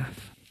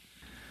behalf.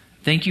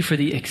 Thank you for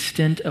the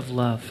extent of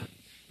love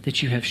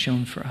that you have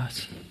shown for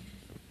us.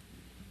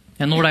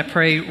 And Lord, I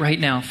pray right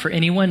now for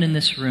anyone in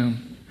this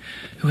room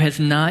who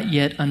has not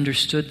yet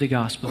understood the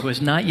gospel, who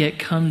has not yet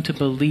come to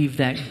believe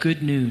that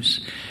good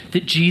news,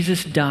 that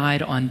Jesus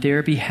died on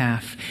their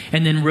behalf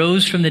and then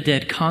rose from the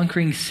dead,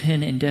 conquering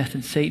sin and death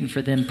and Satan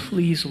for them.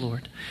 Please,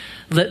 Lord,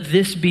 let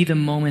this be the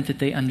moment that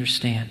they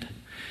understand.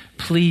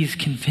 Please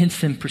convince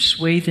them,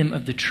 persuade them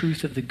of the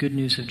truth of the good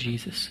news of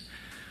Jesus.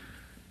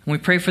 And we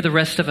pray for the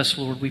rest of us,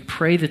 Lord. We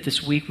pray that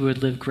this week we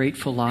would live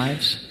grateful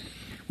lives.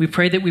 We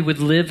pray that we would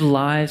live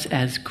lives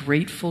as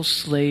grateful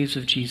slaves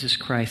of Jesus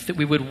Christ, that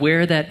we would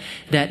wear that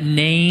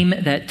name,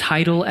 that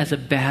title as a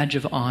badge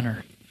of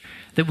honor,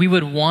 that we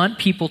would want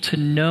people to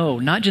know,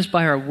 not just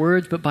by our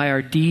words, but by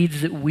our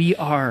deeds, that we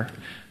are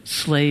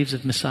slaves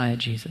of Messiah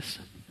Jesus.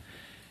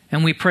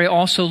 And we pray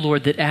also,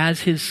 Lord, that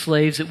as his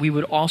slaves, that we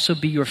would also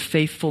be your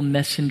faithful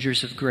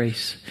messengers of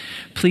grace.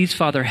 Please,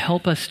 Father,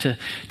 help us to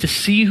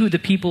see who the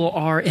people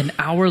are in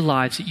our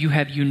lives that you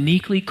have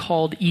uniquely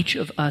called each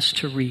of us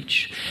to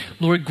reach.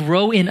 Lord,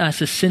 grow in us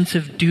a sense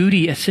of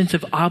duty, a sense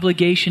of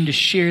obligation to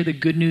share the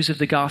good news of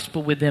the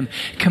gospel with them.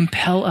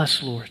 Compel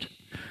us, Lord,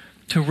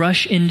 to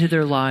rush into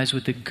their lives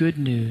with the good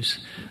news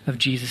of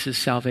Jesus'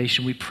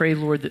 salvation. We pray,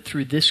 Lord, that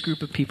through this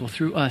group of people,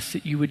 through us,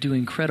 that you would do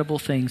incredible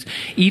things.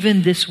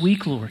 Even this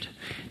week, Lord,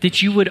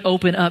 that you would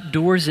open up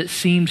doors that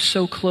seemed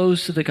so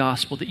closed to the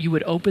gospel, that you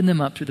would open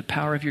them up through the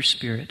power of your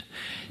Spirit.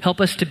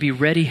 Help us to be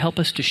ready. Help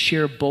us to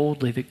share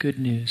boldly the good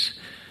news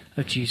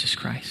of Jesus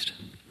Christ.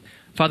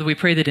 Father, we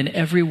pray that in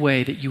every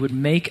way that you would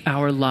make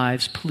our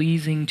lives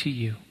pleasing to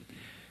you.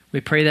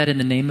 We pray that in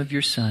the name of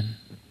your Son.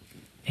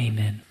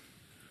 Amen.